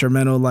the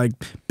instrumental like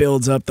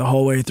builds up the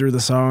whole way through the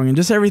song, and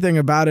just everything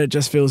about it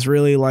just feels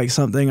really like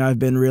something I've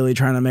been really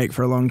trying to make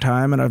for a long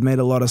time. And I've made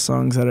a lot of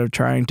songs that are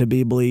trying to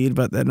be Bleed,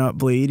 but they're not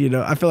Bleed, you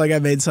know. I feel like I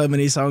made so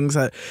many songs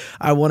that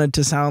I wanted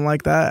to sound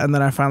like that, and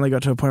then I finally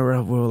got to a point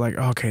where we were like,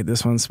 okay,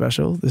 this one's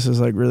special, this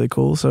is like really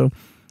cool. So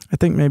I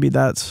think maybe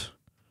that's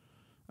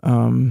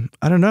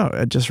I don't know.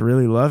 I just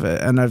really love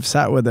it, and I've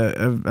sat with it.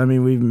 I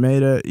mean, we've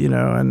made it, you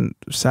know, and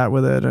sat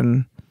with it,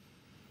 and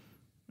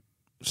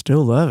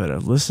still love it.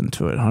 I've listened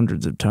to it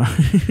hundreds of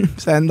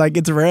times, and like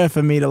it's rare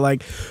for me to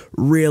like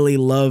really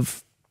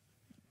love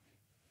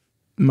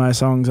my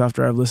songs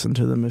after I've listened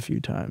to them a few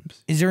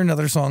times. Is there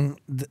another song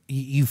that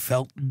you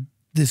felt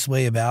this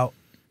way about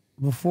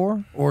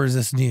before, or is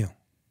this new?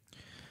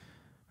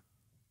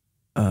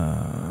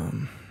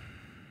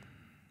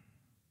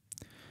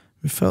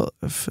 It felt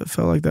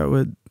like that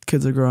with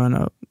Kids Are Growing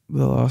Up,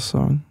 the last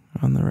song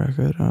on the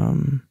record.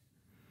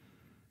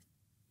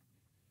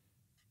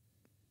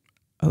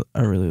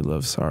 I really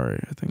love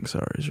Sorry. I think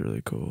Sorry is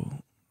really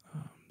cool.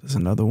 There's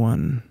another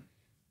one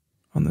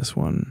on this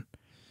one,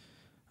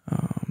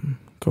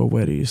 Go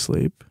Where Do You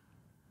Sleep.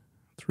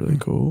 It's really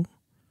cool.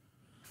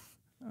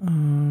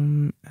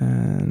 And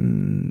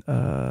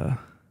there's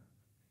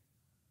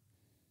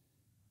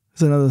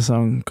another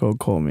song called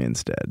Call Me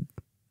Instead.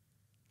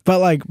 But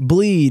like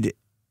Bleed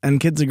and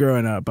Kids Are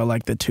Growing Up are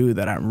like the two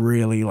that I'm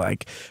really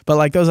like. But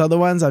like those other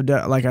ones, I'm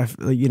like,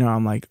 you know,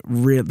 I'm like,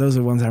 those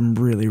are ones I'm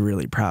really,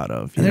 really proud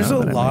of. And there's a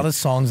lot of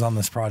songs on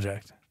this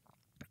project.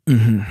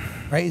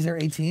 Mm-hmm. Right? Is there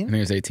 18? I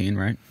think it's 18,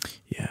 right?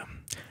 Yeah.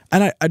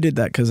 And I did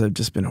that because I've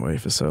just been away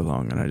for so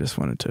long, and I just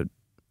wanted to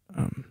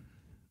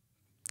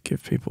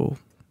give people,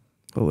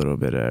 a little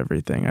bit of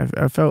everything.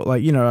 I felt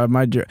like,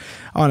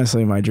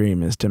 honestly, my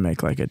dream is to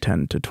make like a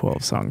 10 to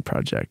 12 song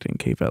project and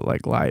keep it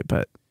like light,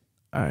 but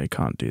I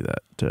can't do that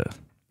to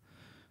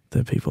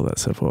the people that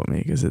support me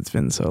because it's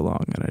been so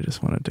long and I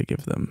just wanted to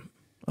give them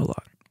a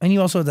lot. And you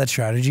also had that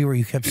strategy where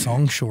you kept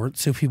songs short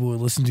so people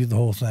would listen to the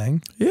whole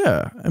thing.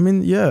 Yeah. I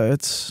mean, yeah,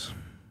 it's,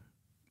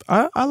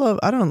 I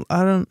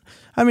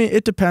mean,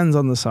 it depends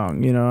on the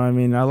song, I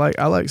mean, I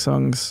like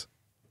songs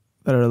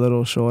that are a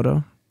little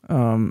shorter,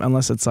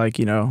 unless it's like,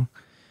 a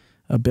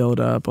build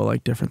up or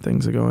like different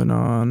things are going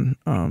on.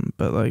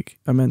 But like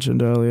I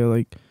mentioned earlier,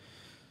 like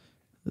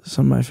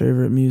some of my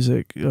favorite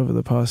music over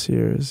the past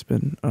year has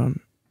been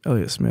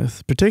Elliott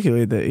Smith,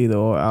 particularly the Either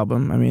Or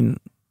album. I mean,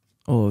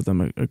 all of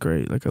them are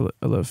great. Like I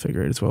love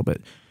Figure Eight as well. But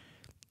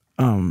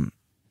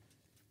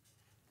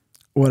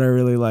what I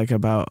really like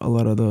about a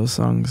lot of those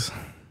songs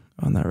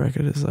on that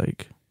record is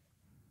like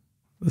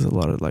there's a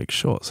lot of like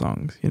short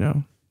songs,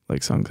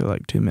 like songs that are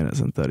like 2 minutes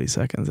and 30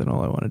 seconds, and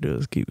all I want to do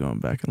is keep going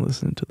back and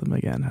listening to them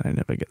again, and I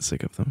never get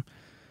sick of them.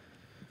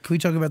 Can we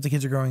talk about the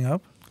kids are growing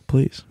up?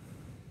 Please.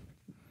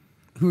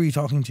 Who are you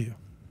talking to?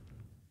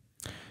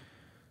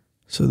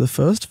 So the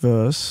first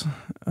verse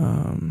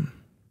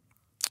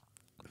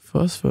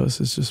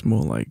is just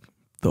more like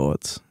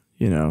thoughts,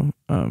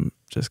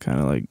 just kind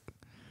of like,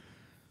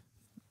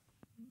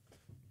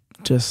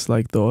 just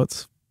like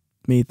thoughts,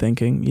 me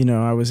thinking,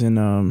 I was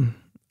in,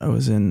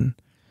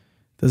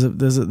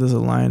 there's a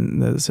line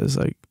that says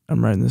like,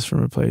 I'm writing this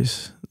from a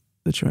place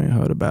that you ain't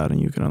heard about and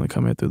you can only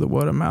come in through the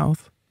word of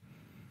mouth.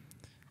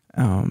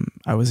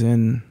 I was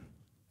in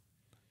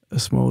a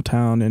small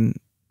town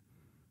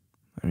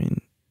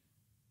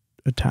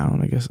a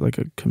town, I guess, like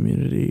a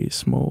community,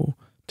 small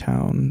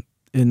town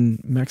in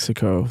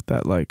Mexico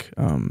that like,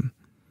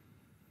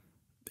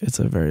 it's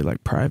a very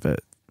like private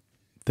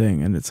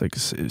thing, and it's like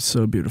it's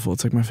so beautiful.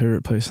 It's like my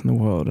favorite place in the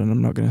world, and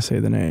I'm not going to say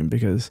the name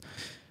because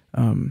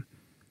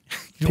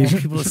You don't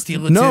want people to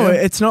steal it no, too?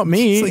 it's not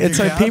me. It's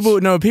like people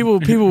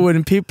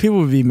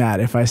would be mad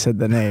if I said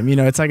the name.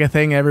 It's like a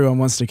thing everyone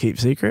wants to keep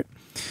secret.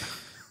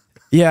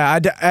 Yeah,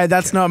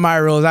 that's not my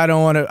rules. I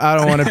don't want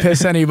to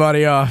piss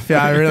anybody off.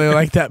 Yeah, I really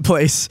like that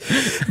place,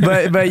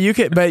 but you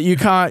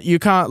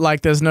can't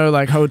like. There's no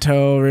like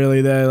hotel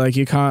really there. Like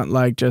you can't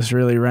like just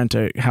really rent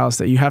a house.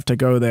 That you have to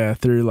go there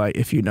through like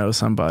if you know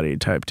somebody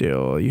type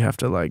deal. You have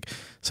to like.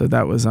 So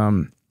that was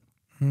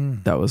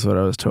that was what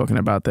I was talking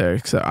about there.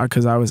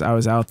 Because I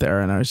was out there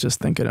and I was just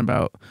thinking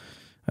about,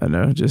 I don't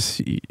know, just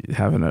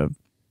having a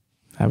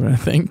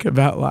think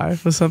about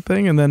life or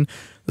something. And then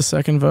the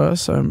second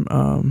verse,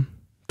 I'm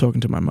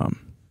talking to my mom.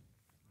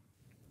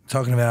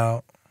 Talking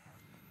about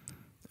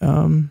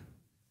well,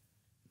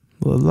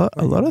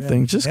 a lot of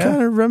things, just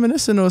kind of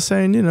reminiscing or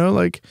saying,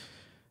 like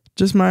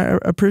just my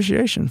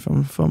appreciation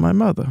for my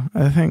mother.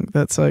 I think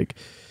that's like,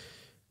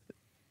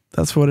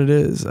 that's what it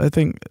is. I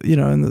think,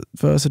 in the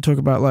verse I talk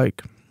about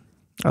like,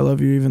 I love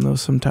you even though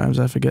sometimes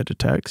I forget to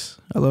text.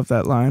 I love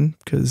that line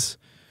because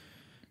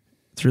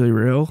it's really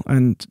real.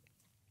 And,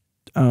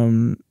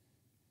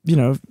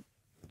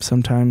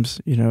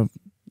 sometimes, your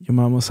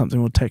mom or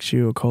something will text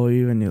you or call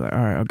you and you're like, all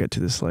right, I'll get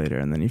to this later.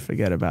 And then you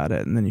forget about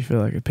it. And then you feel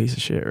like a piece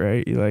of shit,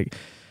 right? You're like,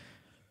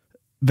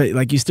 but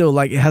like you still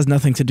like, it has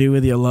nothing to do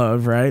with your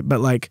love, right? But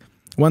like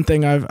one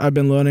thing I've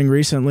been learning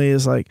recently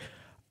is like,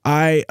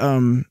 I've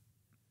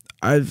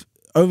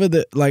over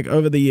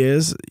the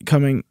years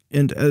coming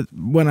into,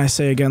 when I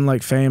say again,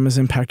 like fame has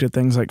impacted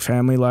things like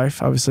family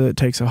life. Obviously it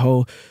takes a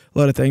whole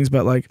lot of things,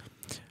 but like,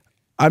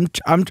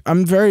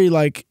 I'm very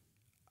like,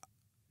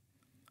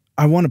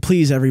 I want to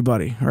please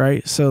everybody,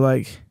 right? So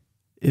like,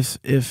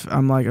 if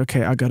I'm like,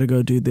 okay, I got to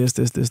go do this.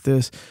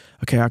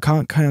 Okay, I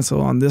can't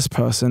cancel on this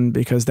person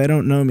because they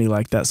don't know me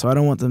like that. So I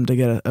don't want them to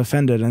get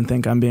offended and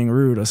think I'm being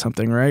rude or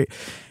something, right?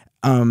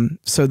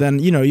 So then,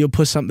 you'll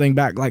push something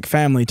back like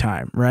family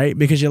time, right?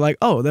 Because you're like,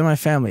 oh, they're my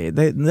family.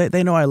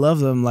 They know I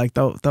love them. Like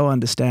they'll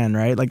understand,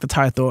 right? Like that's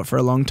how I thought for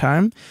a long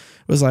time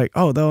was like,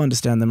 oh, they'll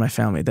understand. They're my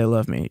family. They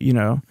love me,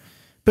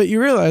 But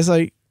you realize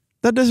like,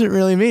 that doesn't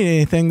really mean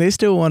anything. They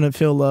still want to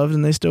feel loved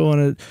and they still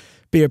want to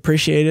be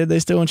appreciated. They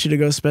still want you to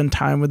go spend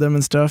time with them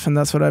and stuff. And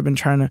that's what I've been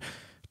trying to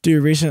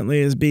do recently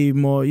is be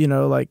more,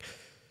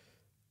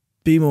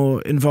 be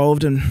more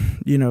involved in,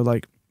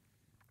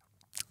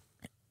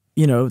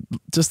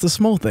 just the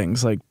small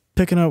things like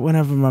picking up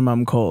whenever my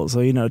mom calls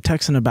or,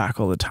 texting her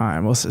back all the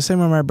time. Well, same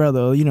with my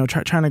brother,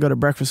 trying to go to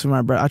breakfast with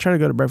my brother. I try to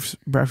go to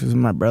breakfast with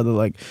my brother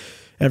like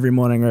every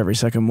morning or every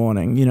second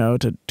morning,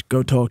 to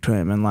go talk to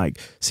him and like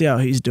see how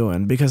he's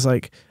doing. Because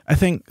like I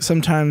think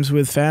sometimes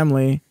with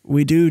family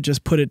we do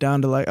just put it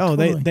down to like, oh,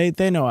 totally.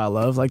 they know our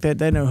love, like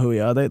they know who we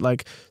are. They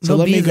like, so they'll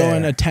let me go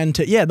and attend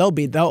to,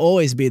 they'll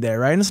always be there,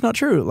 right? And it's not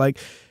true. Like,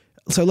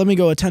 so let me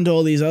go attend to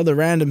all these other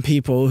random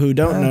people who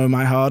don't know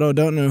my heart or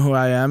don't know who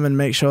I am and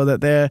make sure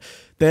that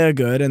they're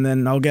good, and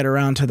then I'll get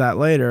around to that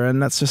later.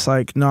 And that's just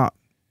like not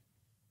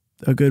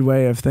a good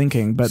way of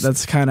thinking, but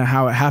that's kind of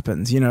how it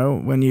happens,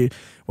 when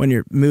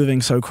you're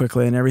moving so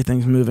quickly and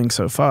everything's moving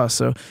so fast.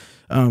 So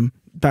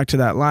back to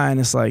that line,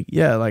 it's like,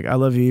 like I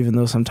love you even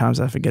though sometimes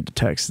I forget to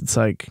text. It's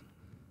like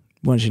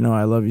want you to know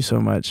I love you so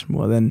much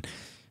more than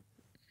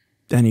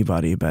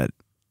anybody. But,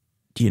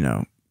 you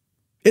know,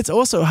 it's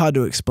also hard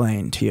to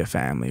explain to your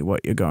family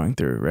what you're going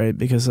through, right?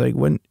 Because like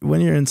when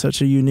you're in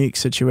such a unique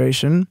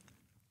situation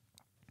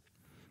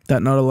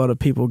that not a lot of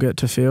people get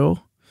to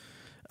feel,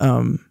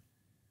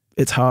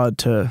 it's hard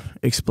to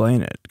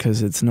explain it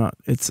because it's not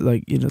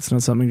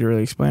something to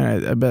really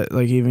explain. I bet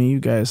like even you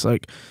guys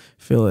like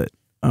feel it.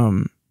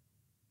 I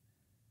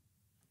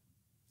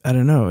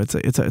don't know. It's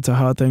a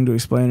hard thing to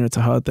explain. It's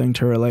a hard thing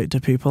to relate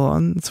to people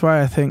on. That's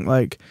why I think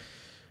like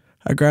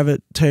I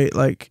gravitate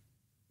like,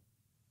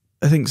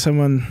 I think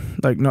someone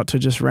like, not to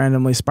just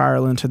randomly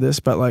spiral into this,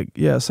 but like,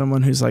 yeah,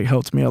 someone who's like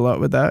helped me a lot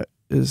with that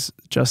is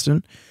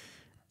Justin.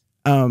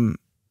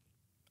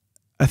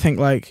 I think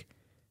like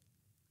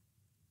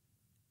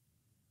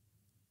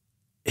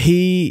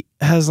he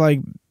has like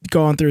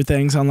gone through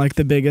things on like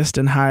the biggest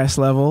and highest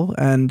level,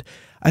 and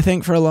I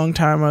think for a long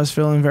time I was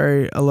feeling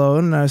very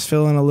alone, and I was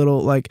feeling a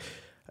little like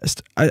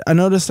I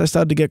noticed I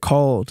started to get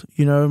cold,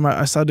 you know.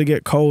 I started to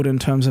get cold in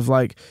terms of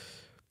like,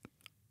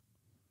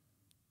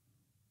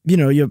 you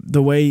know,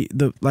 the way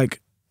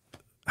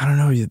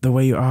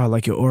you are,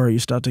 like your aura, you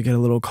start to get a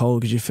little cold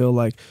because you feel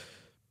like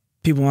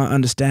people aren't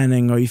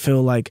understanding, or you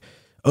feel like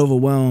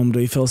overwhelmed,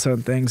 or you feel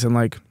certain things, and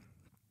like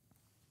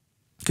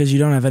because you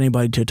don't have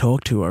anybody to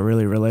talk to or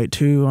really relate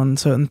to on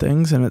certain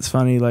things. And it's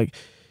funny, like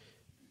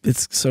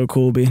it's so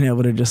cool being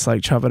able to just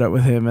like chop it up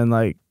with him, and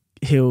like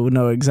he'll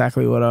know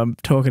exactly what I'm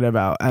talking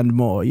about and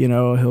more, you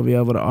know. He'll be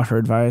able to offer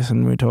advice,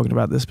 and we're talking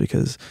about this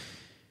because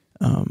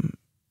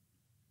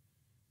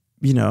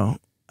you know,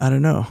 I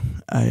don't know,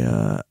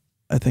 I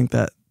think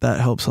that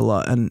helps a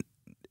lot and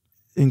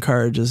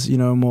encourages, you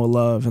know, more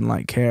love and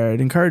like care.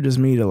 It encourages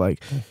me to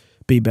like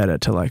be better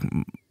to like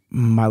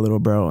my little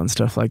bro and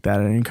stuff like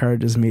that. It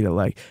encourages me to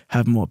like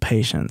have more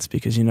patience,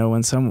 because you know,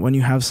 when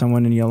you have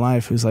someone in your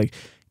life who's like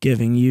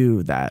giving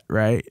you that,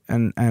 right,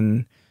 and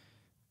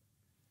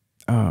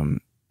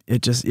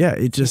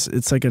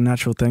it's like a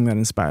natural thing that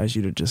inspires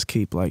you to just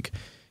keep like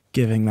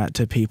giving that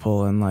to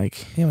people. And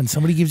like, yeah, when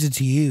somebody gives it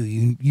to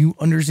you, you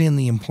understand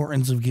the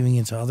importance of giving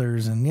it to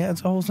others, and yeah,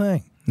 it's a whole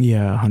thing.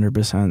 Yeah,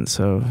 100%.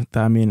 So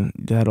I mean,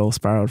 that all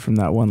spiraled from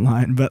that one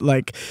line, but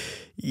like,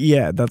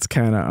 yeah, that's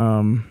kind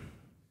of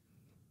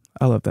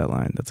I love that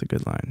line. That's a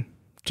good line,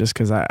 just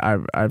because I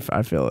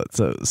feel it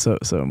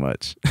so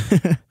much.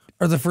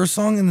 Are the first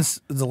song and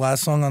the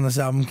last song on this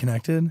album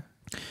connected?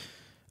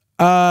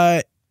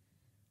 I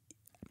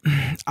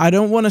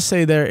don't want to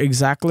say they're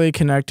exactly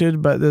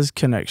connected, but there's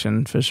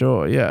connection for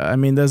sure. Yeah, I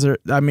mean, there's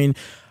that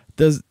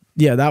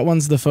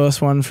one's the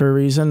first one for a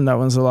reason. That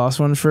one's the last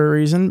one for a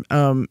reason.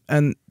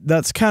 And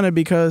that's kind of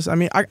because, I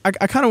mean, I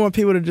kind of want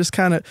people to just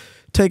kind of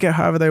take it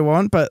however they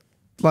want, but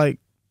like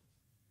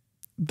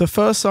the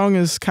first song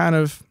is kind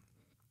of,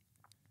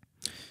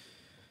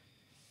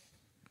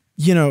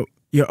 you know,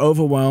 you're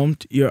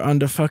overwhelmed, you're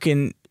under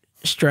fucking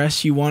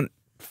stress, you want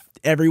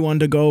everyone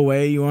to go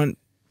away, you want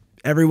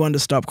everyone to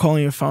stop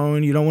calling your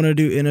phone, you don't want to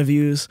do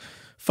interviews.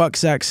 Fuck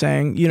Zach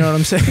Sang, you know what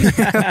I'm saying?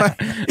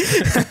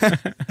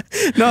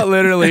 Not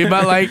literally,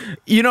 but like,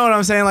 you know what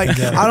I'm saying? Like,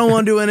 I don't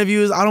want to do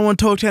interviews. I don't want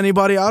to talk to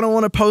anybody. I don't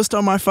want to post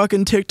on my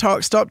fucking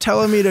TikTok. Stop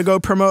telling me to go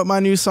promote my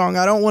new song.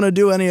 I don't want to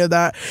do any of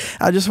that.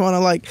 I just want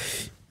to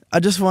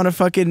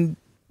fucking,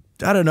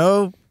 I don't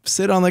know,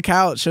 sit on the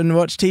couch and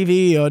watch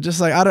TV, or just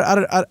like, I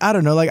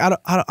don't know, like, I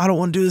don't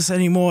want to do this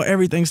anymore.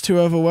 Everything's too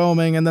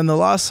overwhelming. And then the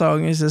last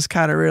song is just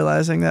kind of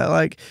realizing that,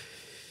 like,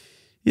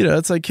 you know,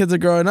 it's like kids are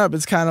growing up.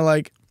 It's kind of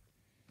like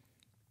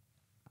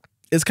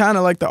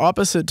the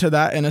opposite to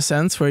that, in a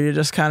sense, where you're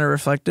just kind of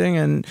reflecting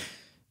and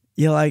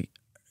you're like,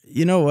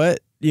 you know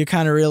what? You're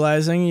kind of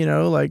realizing, you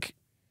know, like,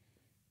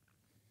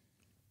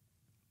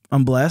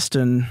 I'm blessed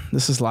and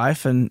this is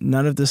life, and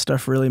none of this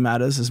stuff really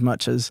matters as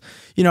much as,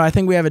 you know, I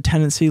think we have a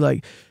tendency,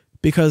 like,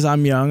 because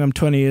I'm young, I'm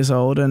 20 years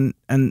old, and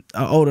an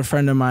older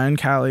friend of mine,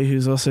 Callie,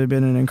 who's also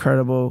been an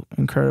incredible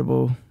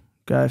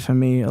guy for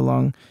me,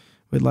 along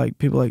with like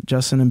people like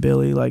Justin and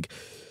Billy, like,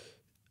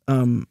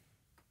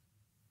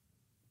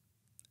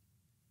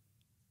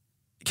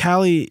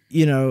 Callie,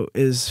 you know,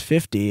 is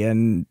 50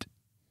 and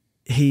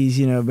he's,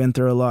 you know, been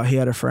through a lot. He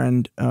had a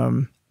friend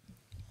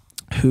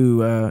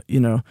who, you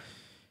know,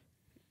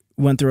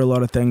 went through a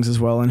lot of things as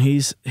well, and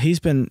he's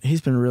been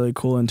really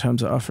cool in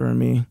terms of offering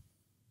me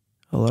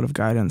a lot of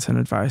guidance and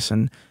advice.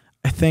 And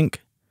I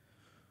think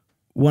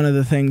one of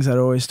the things that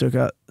always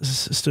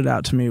stood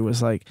out to me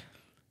was like,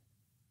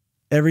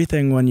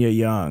 everything when you're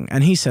young,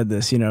 and he said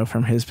this, you know,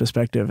 from his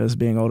perspective as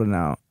being older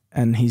now,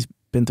 and he's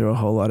been through a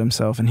whole lot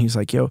himself, and he's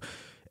like, yo,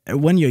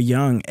 when you're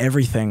young,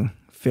 everything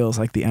feels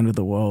like the end of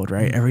the world,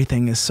 right?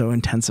 Everything is so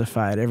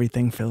intensified.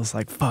 Everything feels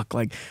like, fuck,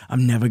 like,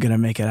 I'm never going to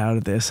make it out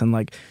of this. And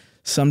like,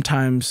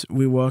 sometimes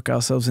we work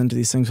ourselves into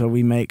these things where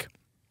we make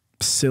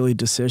silly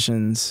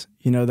decisions,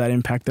 you know, that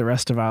impact the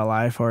rest of our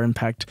life, or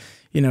impact,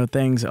 you know,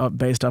 things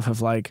based off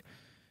of like,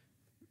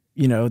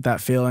 you know, that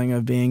feeling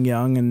of being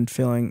young and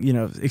feeling, you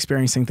know,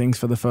 experiencing things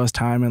for the first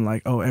time, and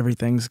like, oh,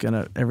 everything's,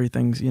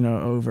 you know,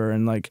 over.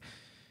 And like,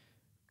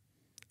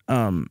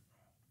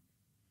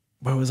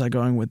 where was I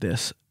going with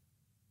this?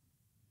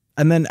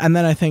 And then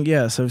I think,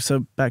 yeah, so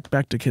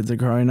back to Kids Are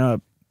Growing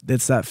Up,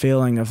 it's that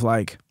feeling of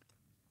like,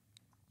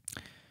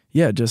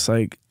 yeah, just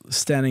like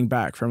standing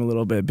back from a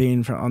little bit,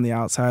 being on the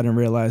outside and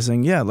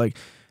realizing, yeah, like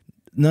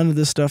none of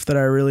the stuff that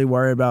I really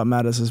worry about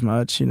matters as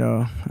much. You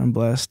know, I'm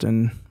blessed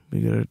and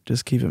we gotta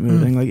just keep it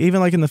moving. Like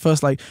even like in the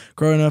first, like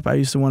growing up, I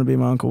used to want to be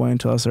my Uncle Wayne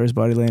until I saw his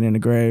body laying in a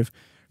grave.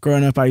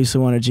 Growing up, I used to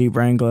want a Jeep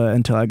Wrangler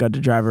until I got to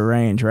drive a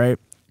Range, right?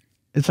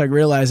 It's like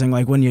realizing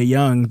like when you're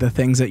young, the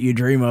things that you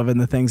dream of and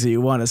the things that you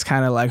want is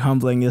kind of like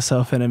humbling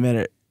yourself in a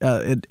minute,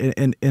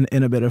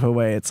 in a bit of a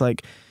way. It's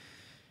like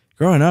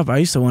growing up, I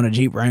used to want a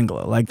Jeep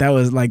Wrangler. Like that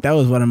was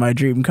one of my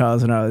dream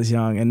cars when I was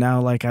young. And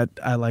now like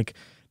I like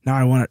now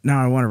I want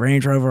a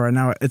Range Rover. And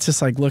now it's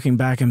just like looking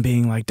back and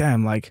being like,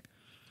 damn, like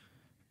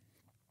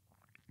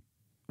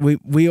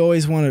we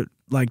always want to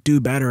like do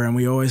better and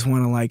we always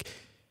want to like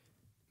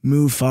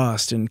move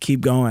fast and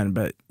keep going,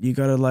 but you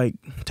gotta like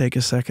take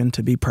a second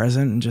to be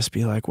present and just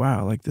be like,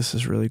 wow, like this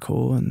is really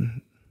cool.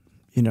 And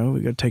you know, we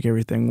gotta take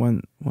everything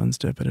one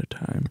step at a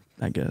time,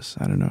 I guess.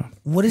 I don't know.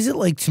 What is it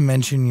like to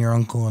mention your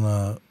uncle in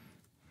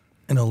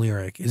a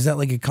lyric? Is that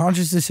like a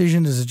conscious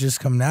decision? Does it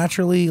just come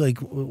naturally? Like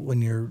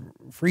when you're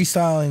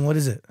freestyling, what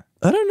is it?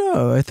 I don't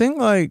know. I think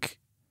like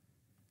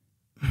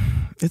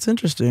it's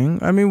interesting.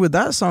 I mean, with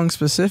that song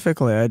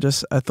specifically, I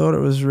thought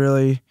it was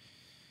really,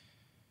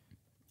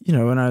 you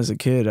know, when I was a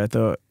kid, I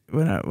thought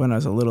when I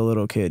was a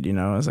little kid, you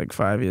know, I was like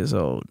 5 years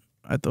old.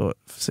 I thought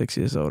 6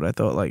 years old. I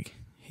thought like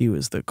he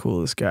was the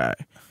coolest guy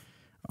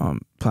on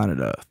planet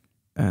Earth.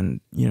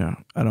 And you know,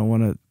 I don't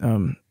want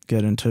to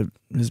get into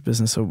his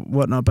business or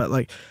whatnot, but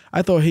like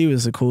I thought he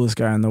was the coolest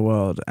guy in the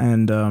world,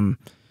 and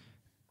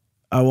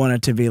I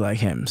wanted to be like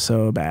him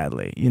so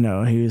badly. You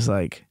know, he was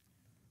like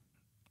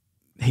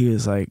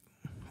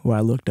who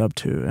I looked up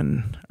to.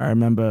 And I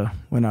remember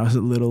when I was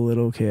a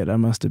little kid, I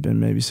must have been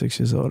maybe 6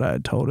 years old, I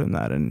had told him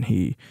that, and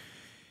he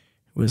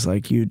was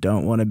like, you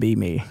don't want to be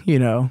me, you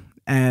know?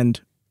 And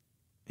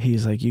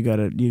he's like, you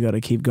gotta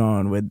keep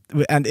going with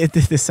and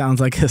this sounds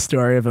like a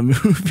story of a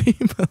movie,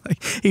 but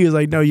like he was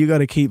like, no, you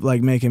gotta keep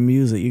like making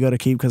music. You gotta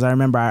keep, because I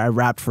remember I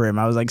rapped for him.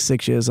 I was like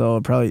 6 years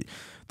old, probably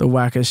the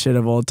wackest shit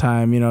of all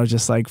time, you know,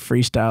 just like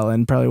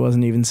freestyling, probably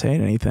wasn't even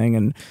saying anything.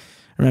 And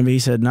I remember he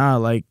said, nah,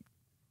 like,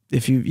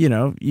 if you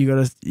know, you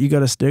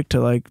gotta stick to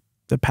like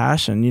the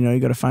passion, you know, you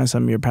gotta find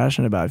something you're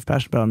passionate about. If you're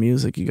passionate about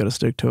music, you gotta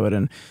stick to it.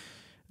 And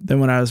then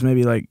when I was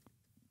maybe like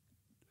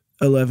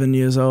 11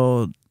 years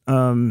old,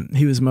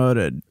 he was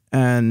murdered,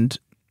 and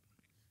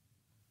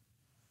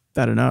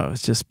I don't know, it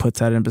just puts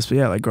that in perspective.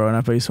 Yeah, like growing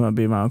up, I used to want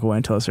to be my Uncle Wayne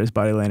until I saw his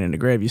body laying in the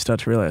grave. You start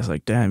to realize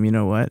like, damn, you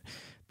know what?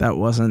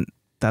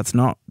 That's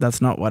not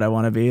what I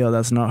want to be, or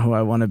that's not who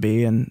I want to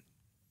be. And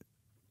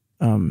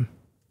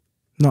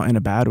not in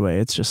a bad way.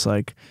 It's just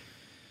like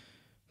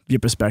your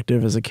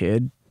perspective as a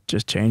kid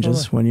just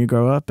changes when you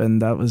grow up, and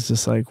that was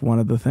just like one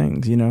of the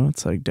things, you know.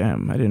 It's like,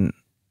 damn,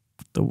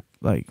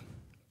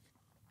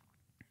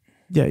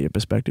 yeah, your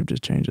perspective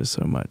just changes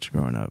so much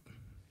growing up.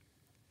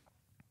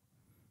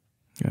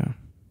 Yeah.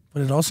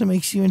 But it also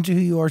makes you into who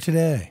you are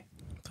today.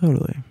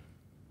 Totally.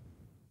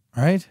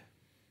 Right?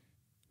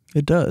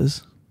 It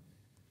does.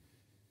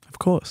 Of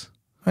course.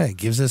 Right. It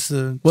gives us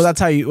the that's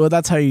how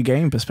you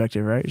gain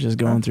perspective, right? Just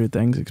going through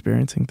things,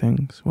 experiencing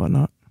things,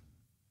 whatnot.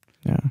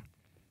 Yeah.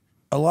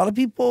 A lot of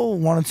people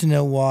wanted to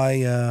know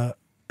why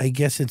I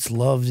Guess It's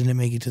Love didn't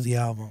make it to the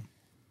album.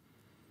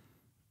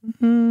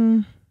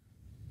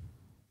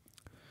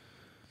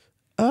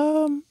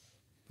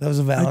 That was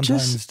a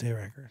Valentine's Day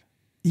record.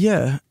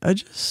 Yeah,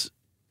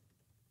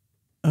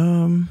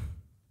 No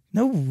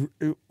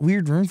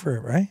weird room for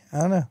it, right? I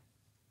don't know.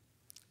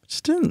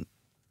 Just didn't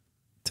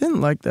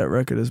like that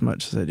record as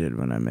much as I did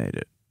when I made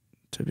it,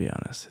 to be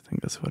honest. I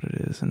think that's what it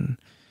is. And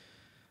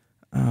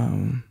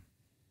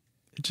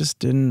it just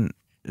didn't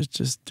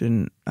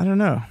I don't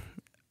know.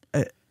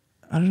 I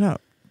don't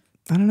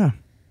know.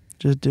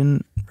 Just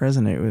didn't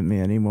resonate with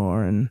me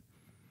anymore. And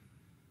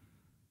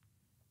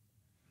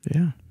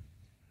yeah,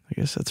 I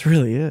guess that's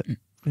really it.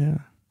 Yeah.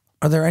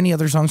 Are there any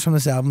other songs from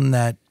this album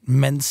that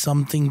meant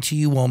something to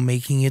you while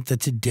making it that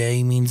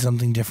today means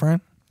something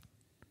different?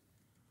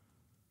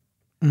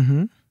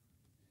 Mm-hmm.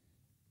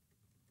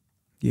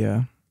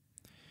 Yeah.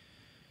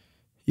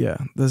 Yeah.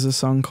 There's a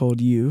song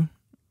called You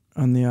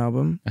on the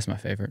album. That's my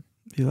favorite.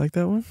 You like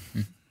that one?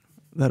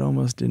 That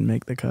almost didn't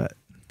make the cut.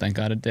 Thank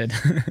God it did.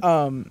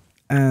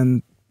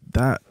 And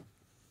that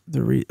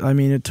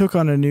it took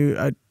on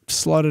I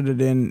slotted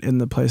it in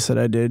the place that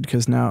I did,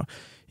 because now,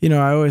 you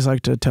know, I always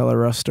like to tell a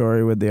rough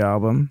story with the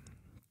album.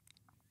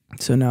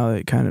 So now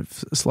it kind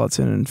of slots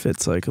in and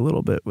fits like a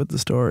little bit with the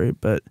story.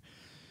 But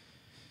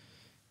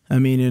I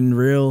mean, in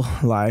real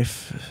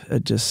life,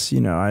 it just, you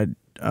know,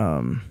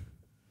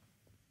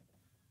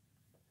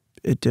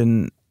 it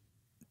didn't,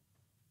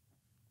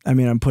 I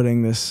mean, I'm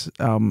putting this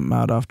album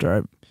out after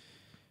I've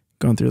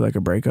gone through like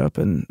a breakup,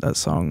 and that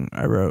song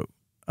I wrote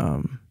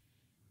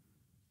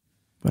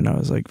when I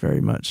was like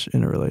very much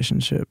in a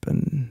relationship,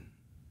 and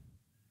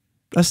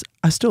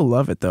I still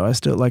love it though. I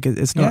still like it.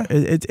 It's not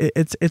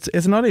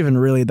it's not even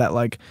really that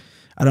like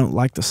I don't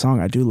like the song.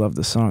 I do love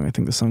the song. I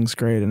think the song's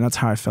great, and that's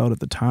how I felt at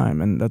the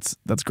time, and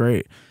that's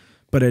great.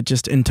 But it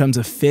just, in terms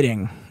of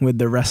fitting with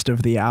the rest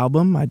of the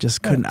album, I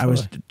just couldn't. Totally.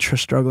 I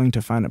was struggling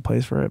to find a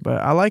place for it.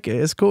 But I like it.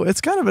 It's cool. It's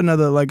kind of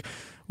another like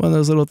one of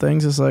those little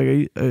things. It's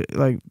like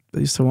I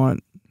used to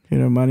want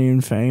money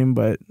and fame,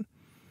 but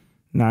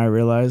now I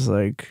realize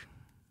like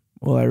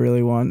all I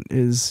really want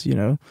is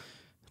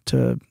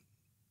to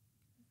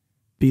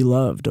be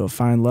loved or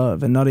find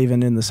love, and not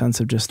even in the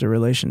sense of just a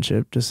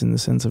relationship, just in the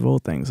sense of all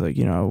things. Like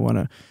I want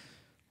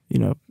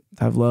to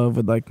have love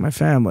with like my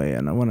family,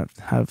 and I want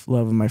to have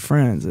love with my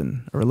friends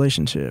and a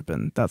relationship,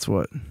 and that's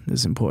what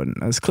is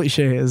important. As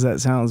cliche as that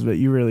sounds, but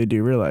you really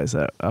do realize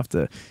that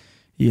after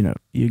you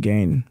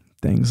gain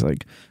things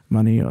like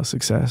money or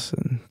success,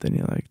 and then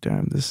you're like,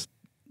 damn, this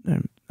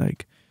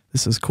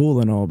is cool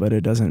and all, but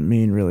it doesn't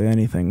mean really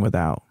anything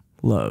without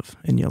love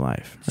in your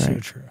life, right? So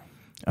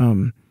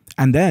true.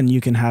 And then you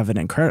can have an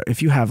incredible,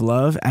 if you have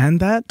love and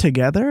that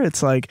together,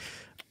 it's like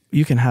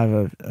you can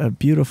have a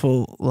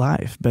beautiful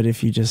life. But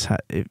if you just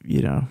if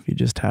you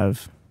just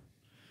have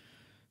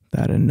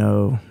that and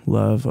no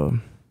love or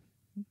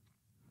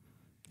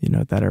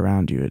that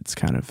around you, it's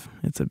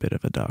a bit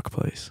of a dark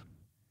place.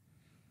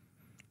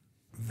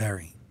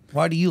 Very.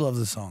 Why do you love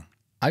the song?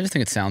 I just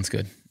think it sounds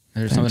good.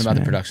 There's Thanks, something about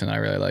man. the production that I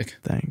really like.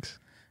 Thanks.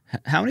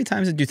 How many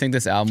times did you think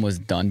this album was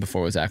done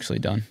before it was actually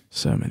done?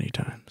 So many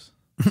times.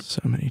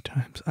 So many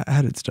times. I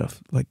added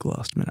stuff like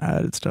last minute. I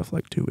added stuff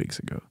like 2 weeks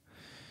ago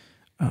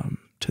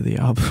to the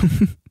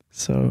album.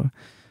 So,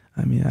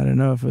 I mean, I don't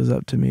know if it was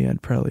up to me.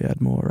 I'd probably add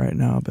more right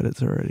now, but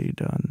it's already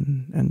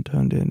done and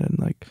turned in, and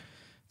like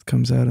it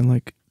comes out in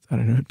like, I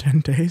don't know, 10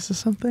 days or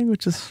something,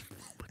 which is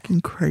fucking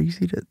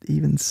crazy to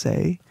even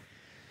say.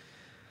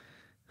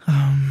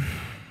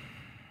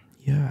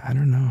 Yeah, I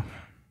don't know.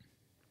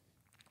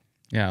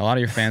 Yeah, a lot of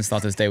your fans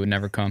thought this day would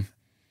never come.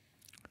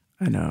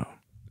 I know.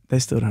 They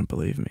still don't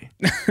believe me.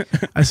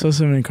 I saw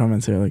so many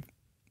comments there like,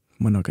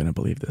 we're not going to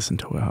believe this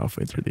until we're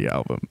halfway through the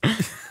album.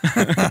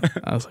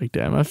 I was like,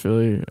 damn, I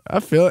feel you.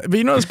 I feel it. But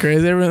you know what's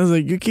crazy? Everyone's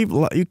like, you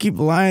keep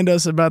lying to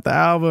us about the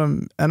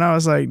album. And I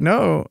was like,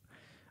 no.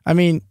 I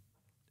mean,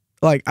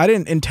 like, I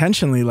didn't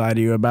intentionally lie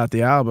to you about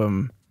the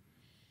album.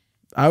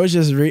 I was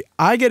just,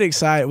 I get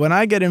excited when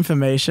I get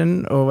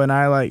information, or when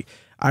I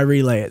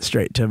relay it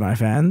straight to my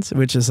fans,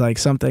 which is like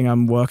something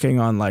I'm working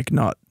on, like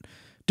not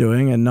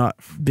doing, and not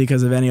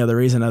because of any other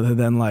reason other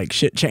than like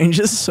shit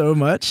changes so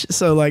much.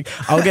 So like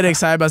I'll get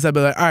excited about that,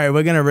 but like, all right,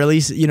 we're gonna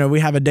release, we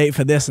have a date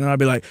for this, and I'll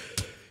be like,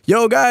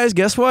 yo guys,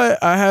 guess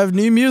what? I have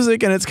new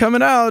music and it's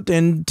coming out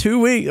in 2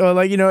 weeks, or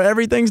like,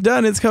 everything's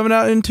done, it's coming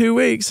out in 2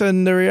 weeks.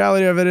 And the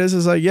reality of it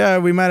is like, yeah,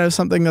 we might have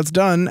something that's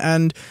done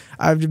and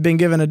I've been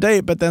given a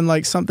date, but then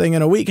like something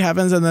in a week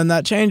happens and then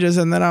that changes,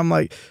 and then I'm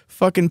like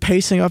fucking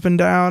pacing up and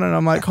down, and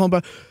I'm like, hold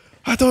on,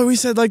 I thought we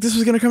said like this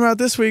was gonna come out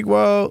this week.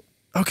 Well,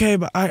 okay,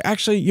 but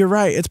you're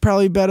right. It's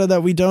probably better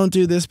that we don't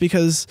do this,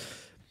 because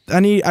I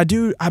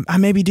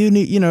maybe do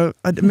need,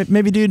 I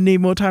maybe do need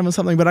more time or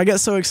something, but I get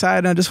so excited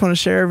and I just want to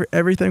share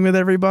everything with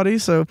everybody.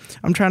 So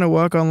I'm trying to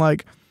work on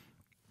like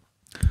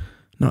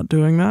not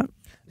doing that.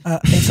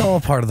 It's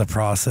all part of the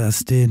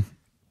process, dude.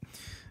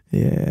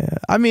 Yeah.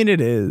 I mean, it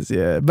is.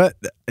 Yeah. But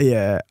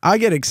yeah, I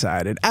get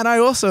excited. And I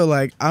also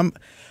like,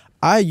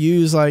 I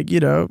use like,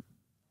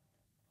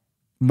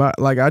 but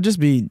like, I'll just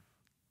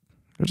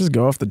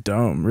go off the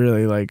dome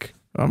really, like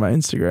on my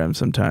Instagram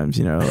sometimes,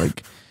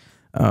 like,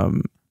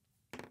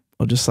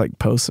 I'll just like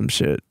post some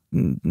shit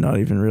and not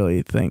even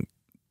really think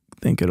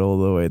it all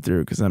the way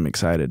through, because I'm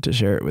excited to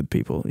share it with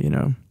people,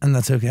 And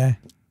that's okay.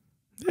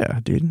 Yeah,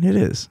 dude, it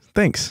is.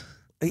 Thanks.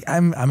 But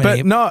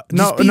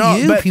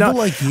people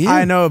like you.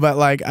 I know, but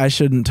like I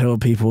shouldn't tell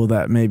people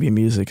that maybe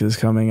music is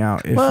coming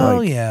out. If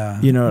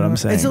yeah, you know what I'm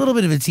saying. It's a little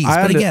bit of a tease,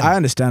 but again, I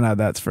understand how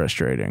that's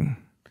frustrating.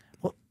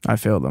 Well, I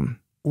feel them.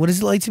 What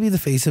is it like to be the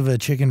face of a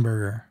chicken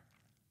burger?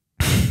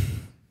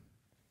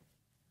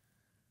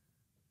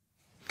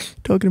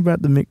 Talking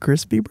about the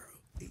McCrispy, bro?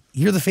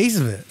 You're the face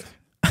of it.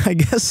 I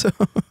guess so.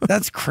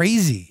 That's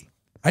crazy.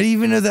 I didn't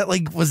even know that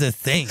like was a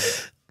thing.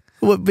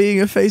 What, being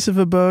a face of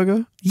a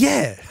burger?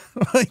 Yeah.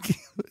 like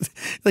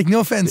no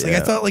offense. Like I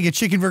Yeah. thought like a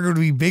chicken burger would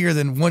be bigger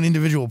than one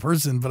individual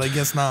person, but I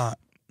guess not.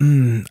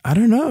 I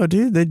don't know,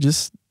 dude. They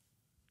just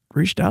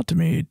reached out to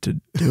me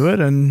to do it,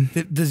 and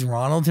Does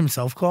Ronald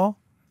himself call?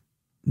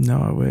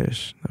 no, I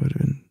wish. That would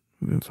have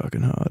been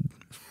fucking hard.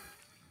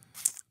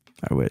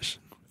 I wish.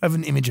 I have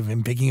an image of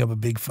him picking up a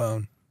big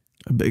phone.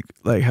 A big,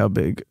 like how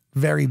big?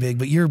 Very big,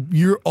 but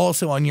you're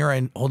also on your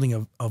end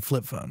holding a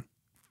flip phone.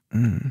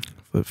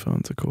 Flip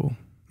phones are cool.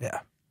 Yeah.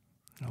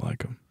 I like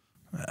them.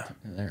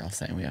 They're all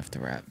saying we have to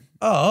wrap.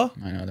 Oh,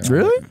 I know. They're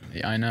Really?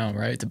 Yeah, I know,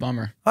 right? It's a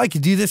bummer. I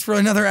could do this for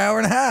another hour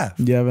and a half.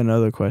 Do you have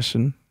another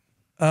question?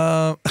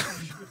 Yeah,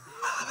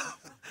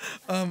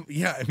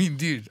 I mean,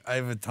 dude, I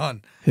have a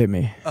ton. Hit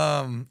me.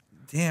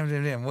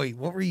 Damn. Wait,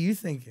 what were you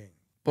thinking?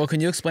 Well, can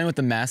you explain what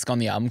the mask on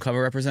the album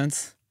cover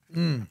represents?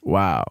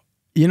 Wow.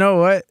 You know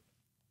what?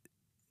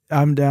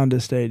 I'm down to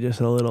stay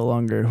just a little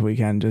longer if we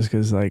can, just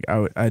because like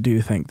I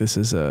do think this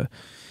is a.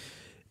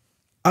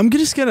 I'm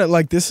just gonna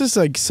like, this is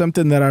like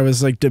something that I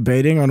was like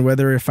debating on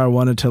whether if I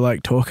wanted to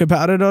like talk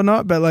about it or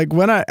not. But like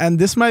and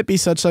this might be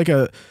such like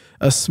a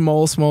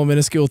small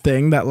minuscule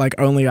thing that like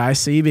only I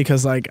see,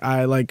 because like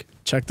I like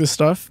check this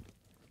stuff.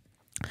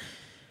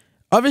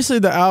 Obviously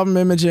the album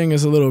imaging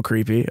is a little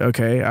creepy.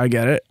 Okay, I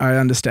get it. I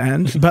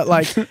understand. But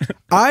like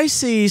I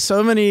see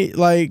so many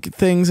like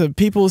things of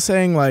people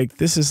saying like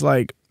this is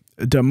like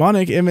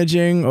demonic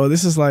imaging, or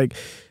this is like,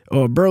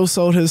 or bro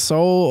sold his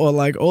soul, or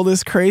like all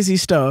this crazy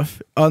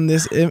stuff on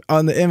this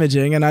on the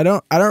imaging. And I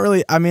don't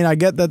really, I mean, I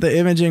get that the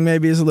imaging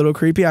maybe is a little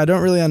creepy. I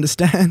don't really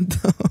understand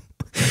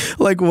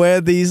like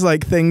where these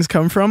like things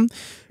come from.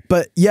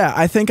 But yeah,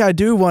 I think I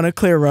do want to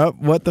clear up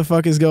what the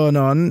fuck is going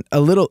on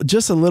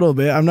just a little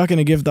bit. I'm not going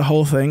to give the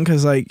whole thing,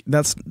 because like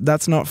that's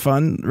not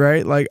fun,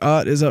 right? Like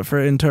art is up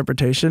for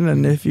interpretation,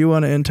 and if you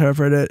want to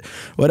interpret it,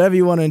 whatever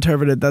you want to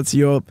interpret it, that's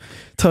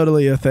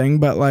totally a thing.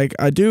 But like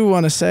I do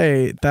want to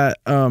say that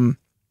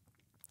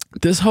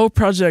this whole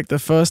project, the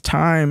first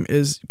time,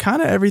 is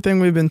kind of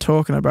everything we've been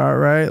talking about,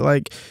 right?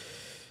 Like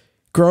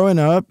growing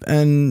up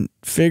and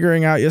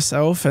figuring out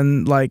yourself,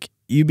 and like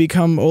you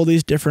become all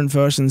these different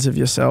versions of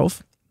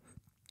yourself.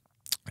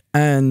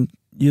 And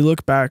you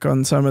look back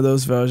on some of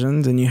those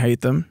versions and you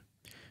hate them,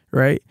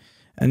 right?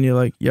 And you're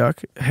like,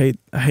 yuck,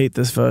 I hate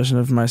this version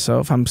of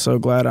myself. I'm so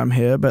glad I'm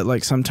here. But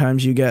like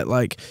sometimes you get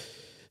like,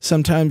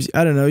 sometimes,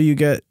 I don't know, you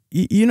get,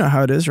 you know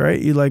how it is, right?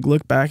 You like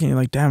look back and you're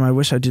like, damn, I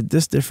wish I did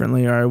this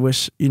differently, or I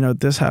wish, you know,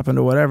 this happened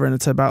or whatever. And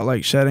it's about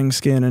like shedding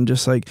skin and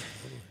just like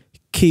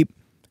keep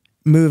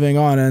moving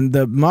on. And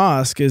the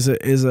mask it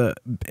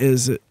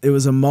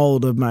was a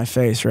mold of my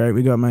face, right?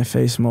 We got my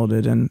face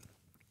molded, and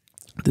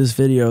this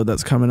video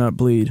that's coming up,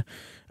 Bleed,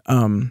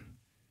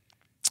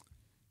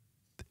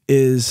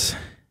 is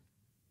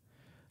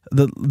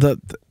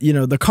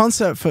the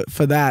concept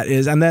for that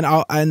is, and then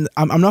I'm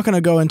not going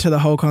to go into the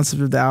whole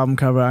concept of the album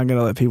cover. I'm going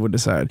to let people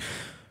decide.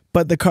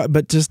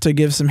 But just to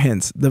give some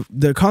hints,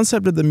 the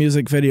concept of the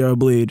music video,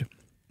 Bleed,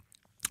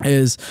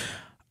 is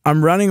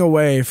I'm running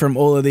away from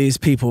all of these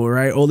people,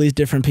 right? All these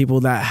different people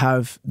that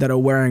are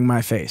wearing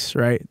my face,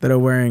 right? That are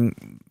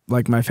wearing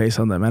like my face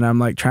on them, and I'm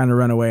like trying to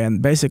run away,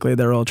 and basically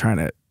they're all trying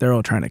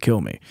to kill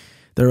me.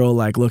 They're all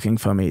like looking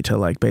for me to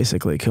like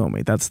basically kill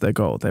me. That's their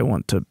goal. They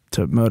want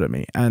to murder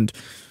me. And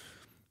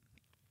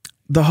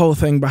the whole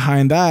thing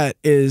behind that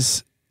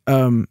is,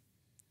 you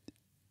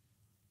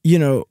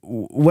know,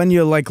 when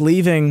you're like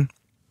leaving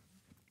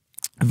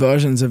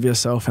versions of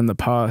yourself in the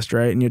past,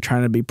 right? And you're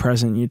trying to be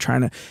present, you're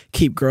trying to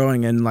keep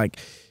growing and like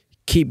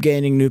keep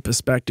gaining new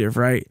perspective,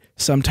 right?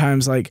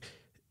 Sometimes like,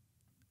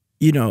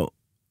 you know,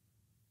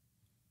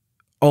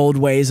 old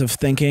ways of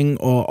thinking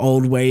or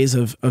old ways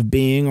of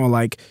being, or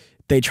like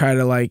they try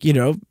to like, you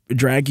know,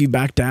 drag you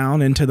back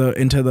down into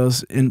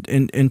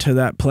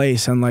that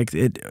place. And like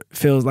it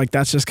feels like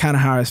that's just kind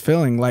of how I was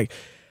feeling. Like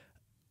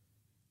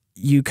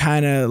you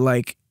kind of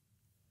like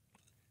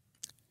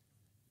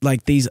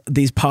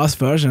these past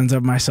versions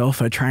of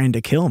myself are trying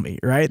to kill me,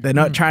 right? They're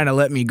not trying to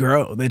let me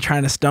grow. They're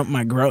trying to stump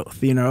my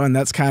growth, you know? And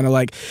that's kind of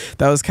like,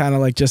 that was kind of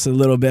like just a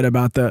little bit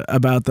about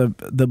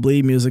the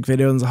Bleed music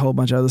video, and there's a whole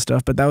bunch of other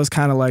stuff. But that was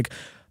kind of like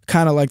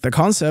the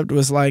concept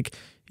was like,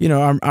 you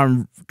know,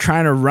 I'm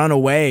trying to run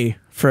away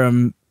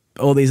from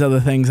all these other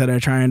things that are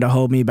trying to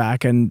hold me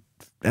back and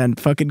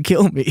fucking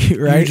kill me,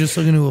 right? You're just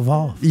looking to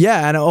evolve.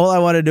 Yeah, and all I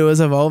want to do is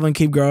evolve and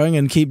keep growing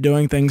and keep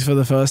doing things for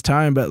the first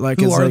time. But like,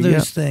 who are like,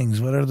 those things?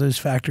 What are those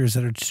factors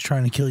that are just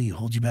trying to kill you,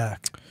 hold you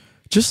back?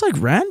 Just like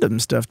random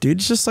stuff, dude.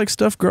 It's just like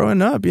stuff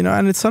growing up, you know.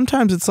 And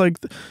sometimes it's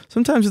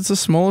the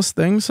smallest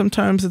thing.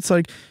 Sometimes it's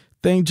like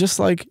just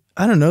like,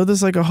 I don't know.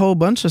 There's like a whole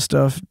bunch of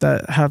stuff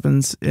that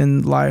happens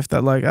in life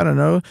that like, I don't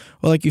know,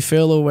 or like you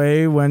feel a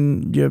way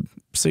when you're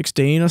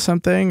 16 or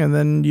something, and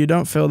then you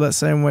don't feel that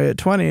same way at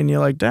 20, and you're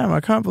like, damn,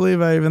 I can't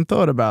believe I even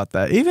thought about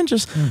that. Even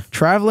just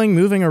traveling,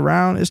 moving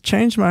around, it's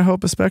changed my whole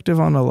perspective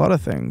on a lot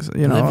of things,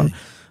 you know, on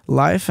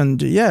life. And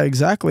yeah,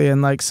 exactly.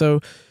 And like, so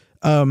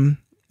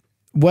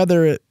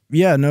whether it,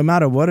 yeah, no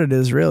matter what it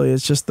is, really,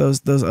 it's just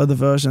those other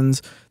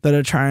versions that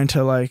are trying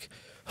to like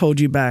hold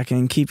you back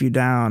and keep you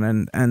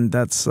down. And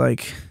that's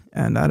like,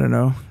 and I don't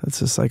know, it's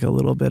just like a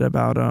little bit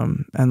about,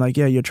 and like,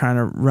 yeah, you're trying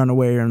to run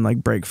away and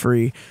like break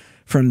free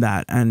from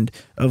that and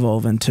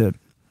evolve into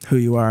who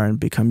you are and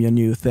become your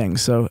new thing.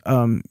 So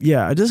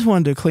yeah, I just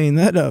wanted to clean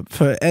that up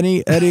for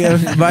any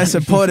of my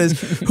supporters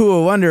who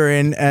are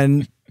wondering,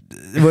 and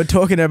we're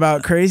talking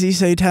about crazy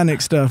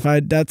satanic stuff.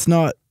 That's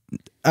not,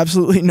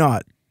 absolutely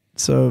not.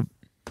 So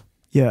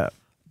yeah.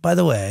 By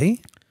the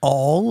way,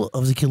 all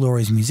of the Kid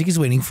LAROI's music is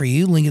waiting for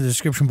you. Link in the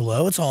description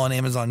below. It's all on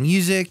Amazon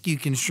Music. You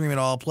can stream it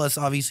all. Plus,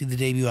 obviously, the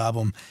debut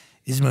album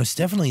is most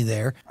definitely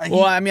there.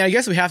 Well, I mean, I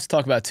guess we have to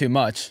talk about Too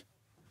Much.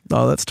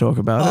 Oh, let's talk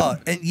about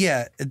it. And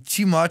yeah,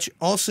 Too Much.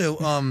 Also,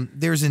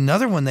 there's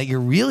another one that you're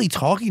really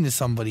talking to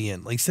somebody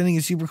in, like sending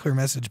a super clear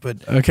message.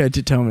 But okay,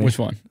 to tell me which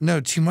one.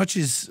 No, Too Much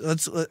is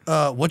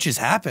what just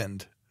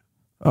happened.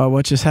 Oh,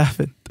 what just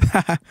happened?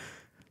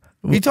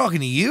 Are you talking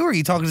to you or are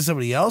you talking to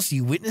somebody else?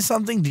 You witness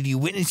something? Did you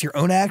witness your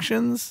own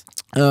actions?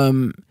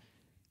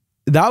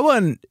 That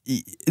one,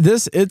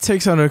 it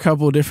takes on a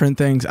couple of different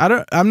things.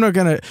 I'm not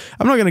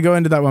gonna go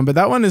into that one, but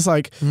that one is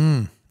like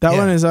one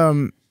is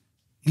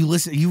you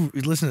listen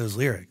to those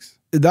lyrics.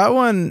 That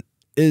one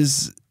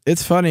is,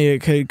 it's funny.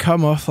 It could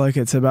come off like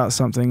it's about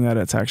something that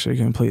it's actually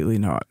completely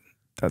not.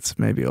 That's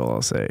maybe all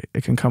I'll say.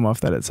 It can come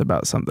off that it's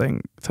about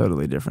something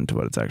totally different to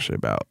what it's actually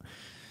about.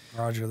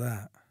 Roger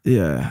that.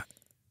 Yeah.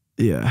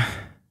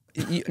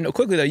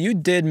 Quickly though, you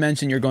did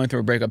mention you're going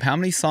through a breakup. How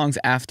many songs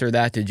after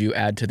that did you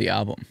add to the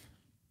album?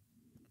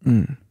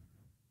 A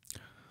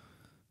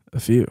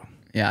few.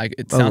 Yeah,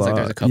 it sounds like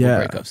there's a couple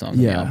breakup songs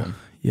on the album.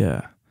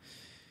 Yeah,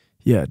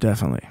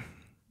 definitely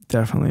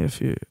a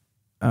few.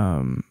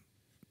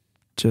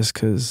 Just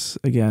because,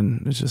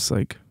 again, it's just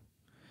like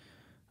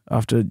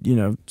after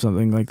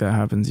something like that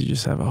happens, you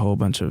just have a whole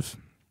bunch of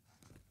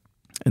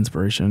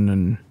inspiration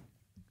and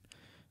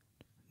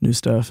new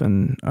stuff,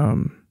 and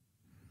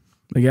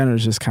again, it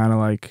was just kind of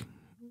like,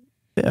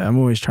 I'm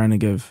always trying to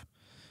give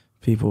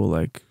people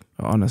like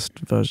an honest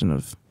version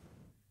of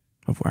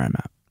where I'm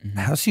at.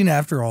 How soon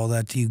after all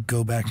that do you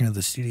go back into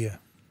the studio?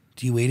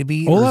 Do you wait a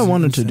beat? All I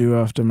wanted to do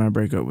after my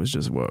breakup was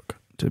just work,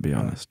 to be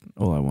honest.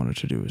 All I wanted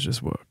to do was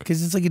just work.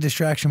 Because it's like a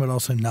distraction, but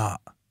also not.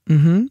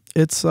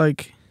 It's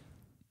like,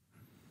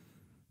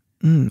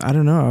 I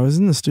don't know. I was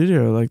in the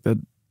studio like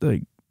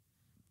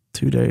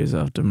 2 days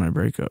after my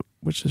breakup,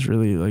 which is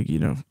really like,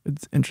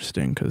 it's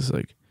interesting because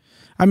like,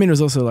 I mean, it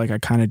was also like I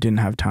kind of didn't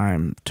have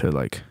time to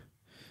like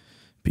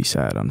be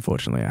sad.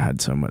 Unfortunately, I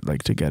had so much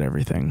like to get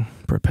everything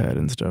prepared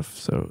and stuff.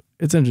 So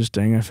it's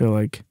interesting. I feel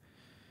like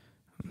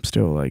I'm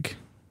still like,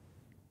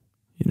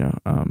 I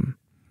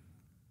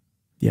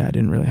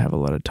didn't really have a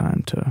lot of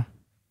time to.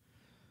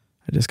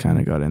 I just kind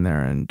of got in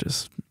there and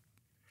just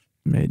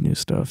made new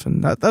stuff,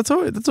 and that's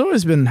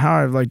always been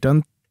how I've like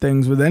done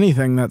things with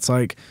anything that's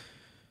like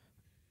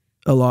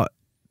a lot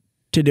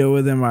to deal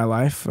with in my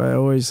life. I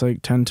always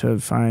like tend to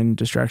find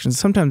distractions.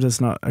 Sometimes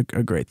it's not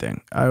a great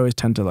thing. I always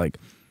tend to like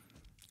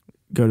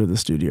go to the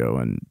studio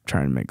and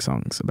try and make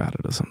songs about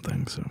it or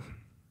something. So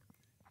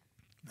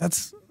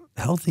that's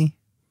healthy.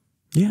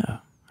 Yeah,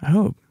 I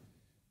hope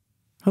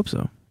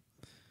so.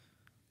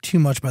 Too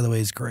Much, by the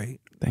way, is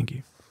great. Thank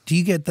you. Do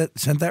you get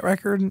sent that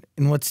record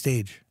in what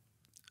stage?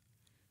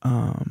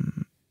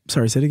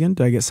 Sorry, say it again.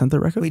 Did I get sent that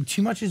record? Wait,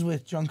 Too Much is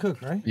with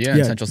Jungkook, right?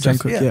 Yeah, Central Cee.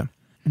 Jungkook, yeah.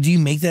 Do you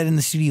make that in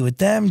the studio with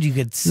them? Do you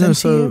get sent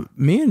to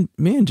you?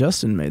 me and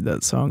Justin made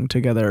that song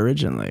together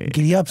originally.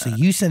 Giddy Up, so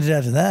you sent it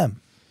out to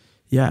them.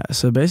 Yeah,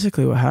 so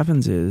basically what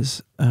happens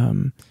is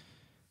I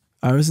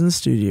was in the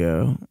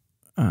studio.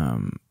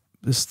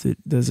 There's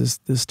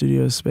this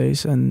studio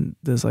space, and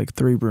there's like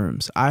 3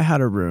 rooms. I had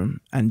a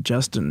room, and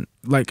Justin,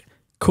 like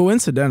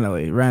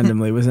coincidentally,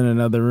 randomly, was in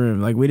another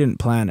room. Like we didn't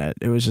plan it.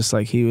 It was just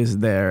like he was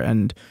there,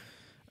 and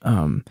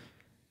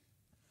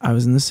I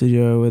was in the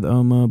studio with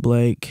Oma,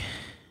 Blake,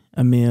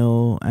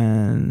 Emil,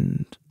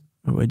 and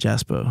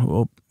Jasper,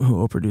 who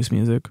all produce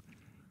music.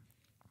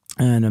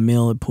 And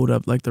Emil had pulled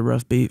up like the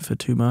rough beat for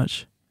Too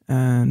Much,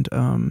 and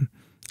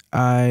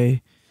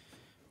I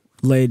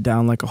laid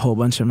down like a whole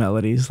bunch of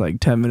melodies, like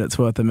 10 minutes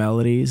worth of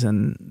melodies,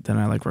 and then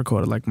I like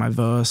recorded like my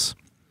verse.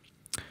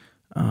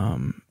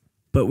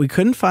 But we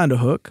couldn't find a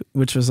hook,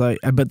 which was like,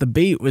 but the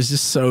beat was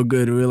just so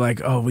good. We were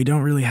like, oh, we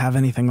don't really have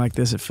anything like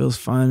this. It feels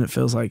fun. It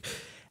feels like,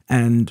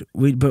 and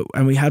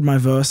we had my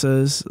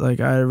verses,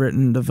 like I had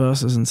written the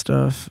verses and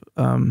stuff,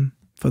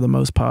 for the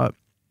most part.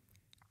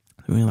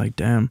 And we were like,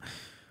 damn,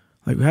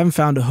 like we haven't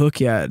found a hook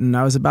yet. And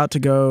I was about to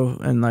go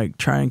and like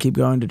try and keep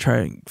going to try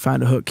and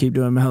find a hook, keep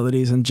doing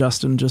melodies. And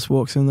Justin just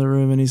walks in the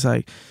room and he's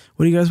like,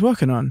 what are you guys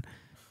working on?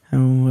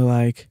 And we're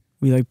like,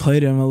 we like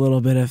played him a little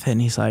bit of it,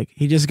 and he's like,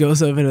 he just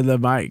goes over to the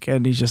mic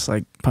and he's just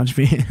like, punch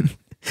me in.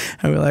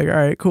 And we're like, all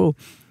right, cool.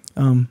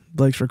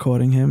 Blake's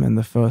recording him, and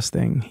the first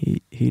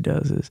thing he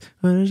does is,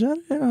 would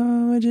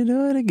you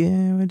do it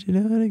again? Would you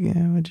do it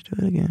again? Would you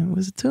do it again?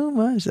 Was it too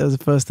much? That was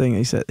the first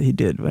thing he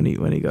did when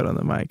he got on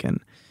the mic,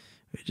 and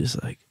we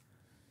just like,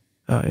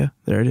 oh yeah,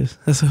 there it is.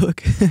 That's a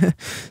hook.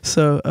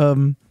 So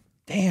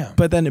damn.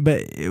 But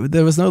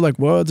there was no like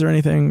words or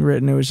anything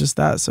written. It was just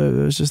that. So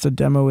it was just a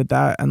demo with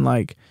that and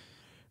like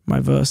my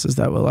verses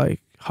that were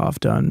like half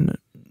done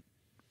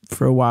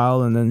for a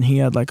while, and then he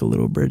had like a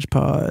little bridge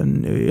part,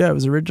 and yeah, it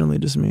was originally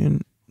just me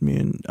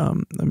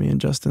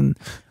and Justin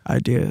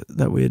idea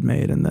that we had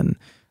made, and then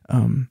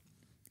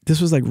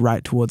this was like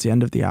right towards the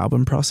end of the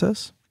album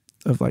process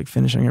of like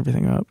finishing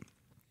everything up.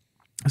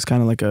 It's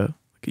kind of like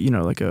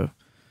a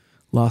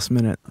last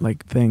minute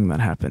like thing that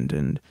happened,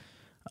 and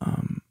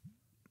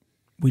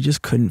we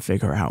just couldn't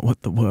figure out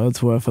what the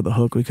words were for the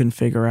hook. We couldn't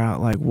figure out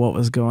like what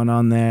was going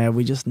on there.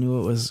 We just knew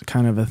it was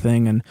kind of a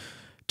thing, and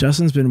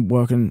Justin's been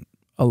working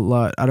a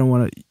lot. I don't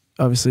want to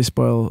obviously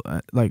spoil,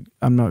 like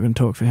I'm not going to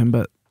talk for him,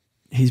 but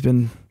he's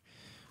been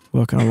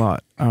working a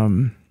lot,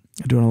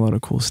 doing a lot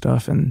of cool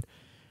stuff. And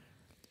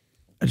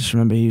I just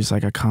remember he was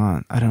like,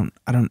 I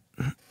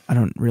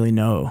don't really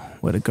know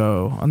where to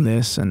go on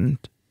this. And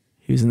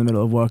he was in the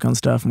middle of work on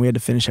stuff, and we had to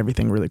finish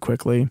everything really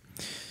quickly.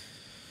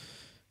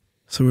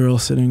 So we were all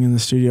sitting in the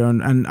studio,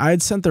 and I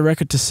had sent the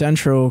record to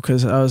Central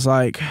because I was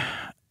like,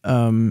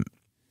 I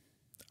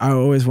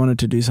always wanted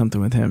to do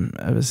something with him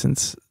ever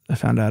since I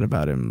found out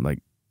about him. Like,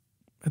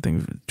 I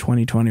think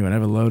 2020,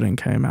 whenever Loading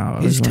came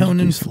out. His tone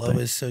and flow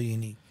is so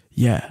unique.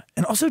 Yeah.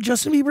 And also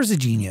Justin Bieber's a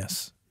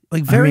genius.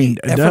 Like very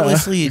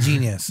effortlessly a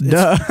genius.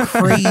 It's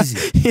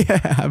crazy.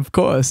 Yeah, of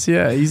course.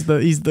 Yeah, he's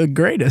the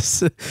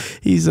greatest.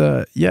 He's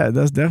yeah,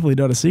 that's definitely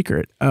not a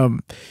secret.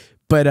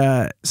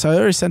 But so I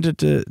already sent it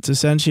to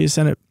Senchi,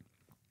 sent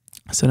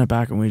it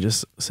back, and we were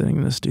just sitting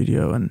in the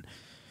studio. And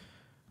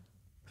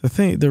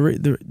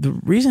the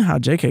reason how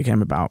JK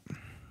came about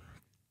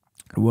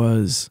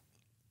was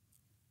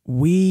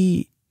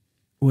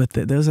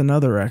there's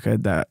another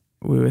record that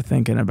we were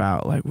thinking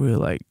about. Like, we were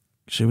like,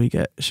 should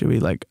we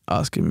like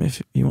ask him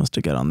if he wants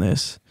to get on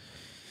this?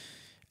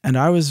 And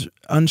I was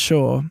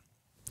unsure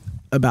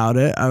about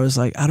it. I was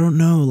like, I don't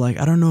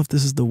know if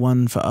this is the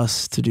one for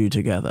us to do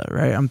together,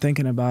 right? I'm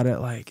thinking about it,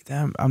 like,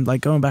 damn, I'm like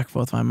going back and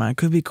forth in my mind.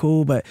 Could be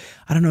cool, but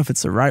I don't know if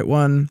it's the right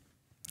one.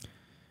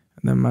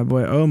 And then my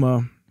boy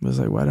Oma was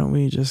like, why don't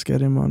we just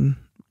get him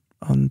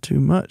on Too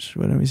Much?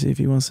 Why don't we see if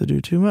he wants to do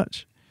Too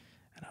Much?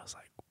 And I was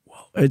like,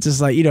 whoa. It's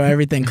just like, you know,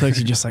 everything clicks.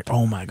 You're just like,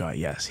 oh my God,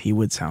 yes, he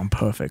would sound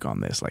perfect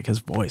on this. Like, his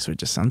voice would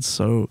just sound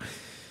so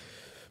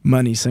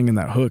money singing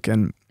that hook.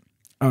 And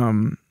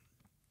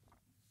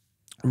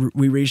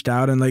we reached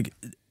out, and like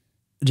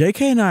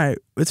JK and I,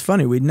 it's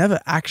funny, we'd never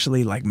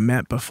actually like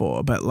met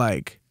before, but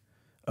like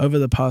over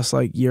the past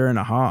like year and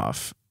a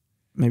half,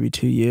 maybe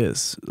 2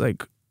 years,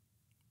 like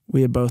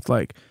we had both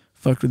like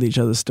fucked with each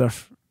other's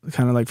stuff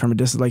kind of like from a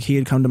distance. Like, he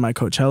had come to my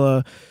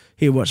Coachella,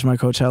 he had watched my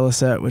Coachella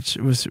set, which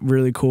was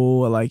really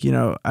cool. Like, you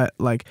know, I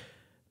like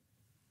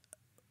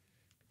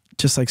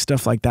just like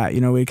stuff like that, you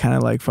know, we kind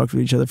of like fucked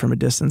with each other from a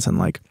distance, and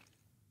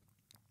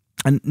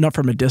not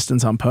from a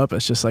distance on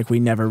purpose, just like we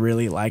never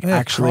really like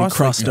actually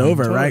crossed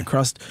over, totally. Right?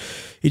 Crossed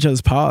each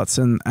other's paths.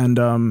 And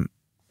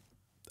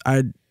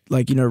I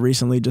like, you know,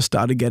 recently just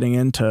started getting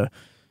into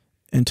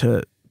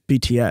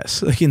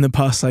BTS, like in the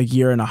past like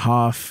year and a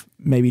half,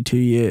 maybe 2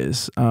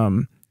 years.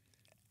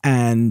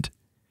 And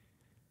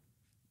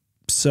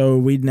so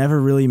we'd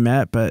never really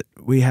met, but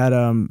we had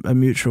a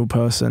mutual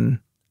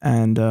person,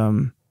 and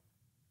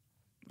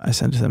I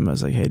sent to them, I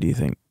was like, hey, do you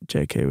think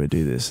JK would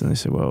do this? And they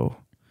said, well,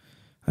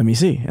 let me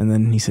see. And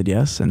then he said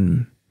yes,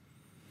 and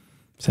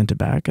sent it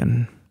back,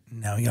 and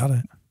now we got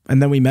it.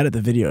 And then we met at the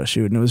video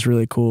shoot, and it was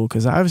really cool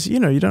because I was, you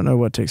know, you don't know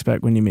what to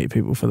expect when you meet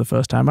people for the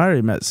first time. I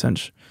already met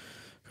Cinch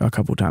a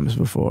couple times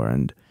before,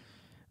 and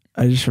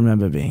I just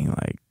remember being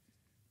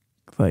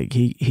like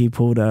he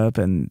pulled up,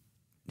 and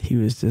he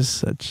was just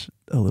such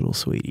a little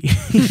sweetie.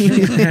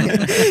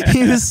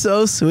 He was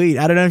so sweet.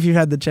 I don't know if you've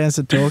had the chance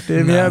to talk to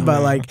him yet,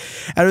 but like,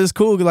 and it was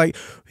cool. Like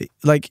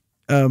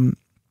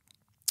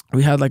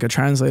we had like a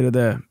translator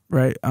there,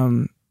 right?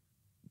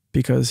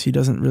 Because he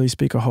doesn't really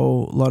speak a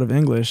whole lot of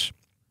English.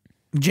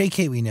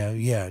 JK, we know,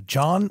 yeah.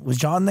 Was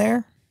John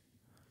there?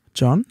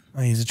 John?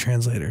 Oh, he's a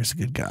translator. He's a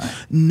good guy.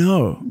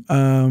 No,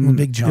 I'm a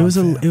big John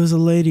fan. It was a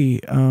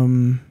lady.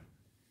 I'm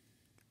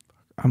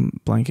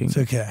blanking. It's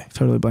okay.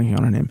 Totally blanking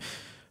on her name,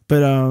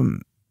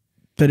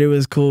 but it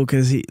was cool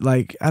because he,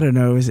 like, I don't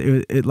know,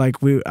 it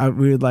like we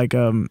would like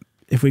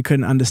if we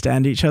couldn't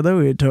understand each other,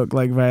 we would talk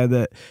like via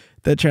the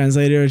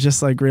translator. Was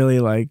just like really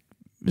like,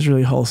 it was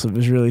really wholesome. It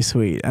was really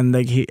sweet. And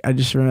like I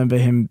just remember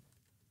him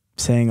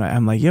saying, like,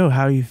 I'm like, yo,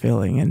 how are you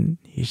feeling? And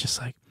he's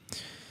like,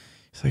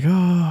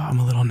 oh, I'm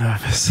a little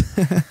nervous.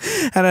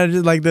 And I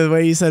just like the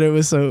way he said it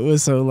was so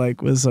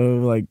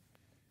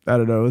I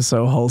don't know, it was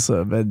so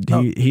wholesome.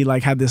 And he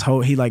like had this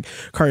whole, he like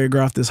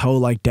choreographed this whole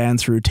like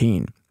dance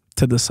routine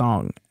to the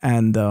song.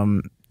 And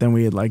then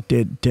we had like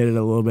did it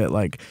a little bit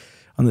like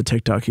on the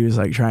TikTok. He was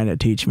like trying to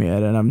teach me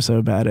it, and I'm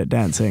so bad at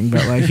dancing,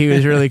 but like he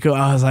was really cool.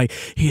 I was like,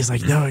 he's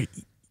like, no,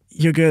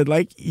 you're good.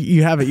 Like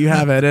you have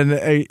it.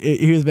 And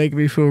he was making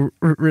me feel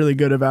really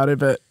good about it,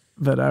 but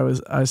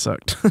I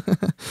sucked.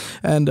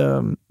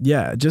 And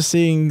yeah, just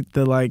seeing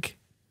the like,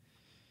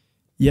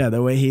 yeah,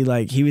 the way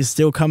he was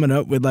still coming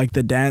up with like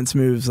the dance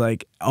moves,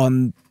 like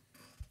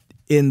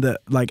in the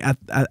like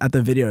at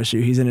the video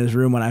shoot. He's in his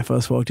room when I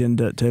first walked in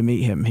to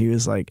meet him. He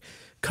was like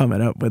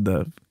coming up with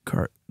the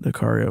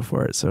choreo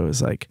for it. So it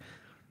was like,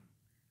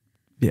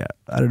 yeah,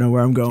 I don't know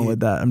where I'm going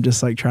with that. I'm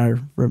just like trying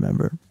to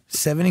remember.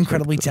 7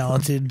 incredibly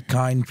talented,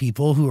 kind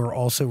people who are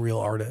also real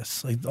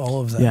artists. Like all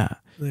of them. Yeah.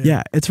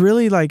 Yeah. It's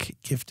really like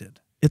gifted.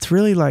 It's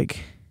really like,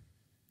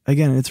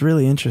 again, it's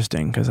really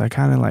interesting because I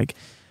kind of like,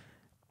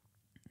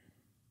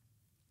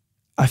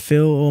 I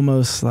feel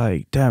almost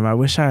like, damn, I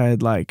wish I had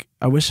got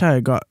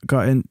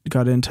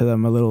into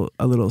them a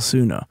little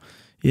sooner.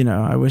 You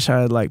know, I wish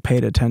I had like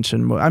paid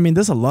attention more. I mean,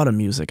 there's a lot of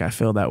music I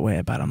feel that way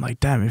about. I'm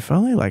like, damn, if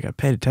only like I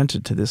paid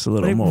attention to this a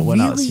little more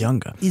when I was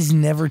younger. It's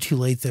never too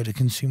late though to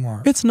consume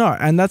art. It's not,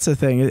 and that's the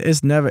thing.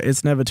 It's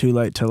never too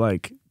late to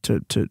like to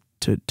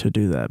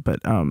do that. But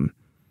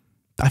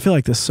I feel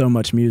like there's so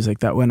much music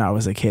that when I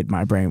was a kid,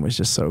 my brain was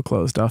just so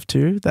closed off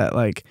to that.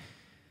 Like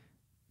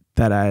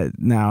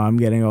now I'm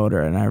getting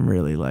older and I'm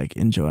really like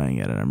enjoying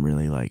it, and I'm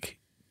really like,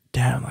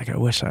 damn, like I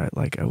wish I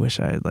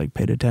had like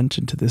paid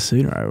attention to this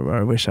sooner.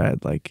 I wish I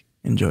had like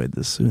enjoyed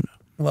this sooner.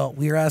 Well,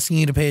 we are asking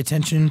you to pay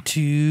attention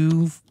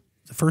to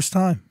the first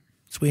time.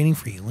 It's waiting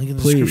for you. Link in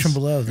the Please. description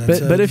below.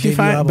 That's, But if you debut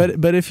find album.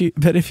 but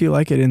if you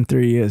like it in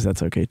 3 years,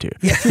 that's okay too.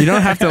 Yeah. You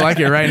don't have to like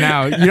it right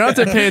now. You don't have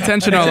to pay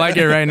attention or like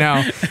it right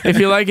now. If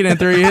you like it in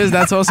 3 years,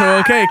 that's also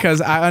okay, because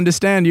I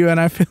understand you and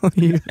I feel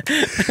you.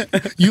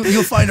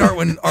 You'll find art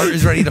when art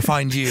is ready to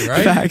find you,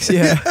 right? Facts,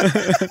 yeah.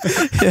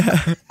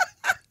 Yeah.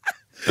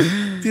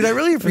 Dude, I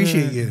really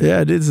appreciate you.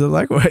 Yeah, dude. So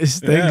likewise,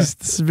 thanks. Yeah.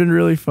 This has been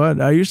really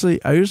fun. I usually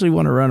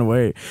want to run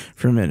away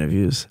from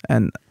interviews,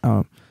 and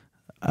I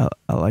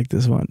like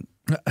this one.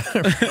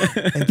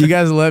 You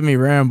guys let me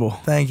ramble.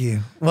 Thank you.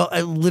 Well,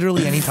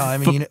 literally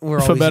anytime, and we're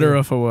always For better here.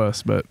 or for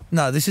worse, but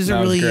No, this is a That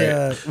was really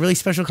great. really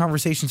special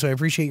conversation. So I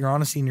appreciate your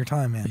honesty and your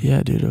time, man.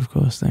 yeah, dude. Of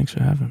course. Thanks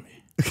for having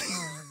me.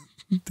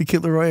 The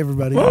Kid LAROI,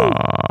 everybody.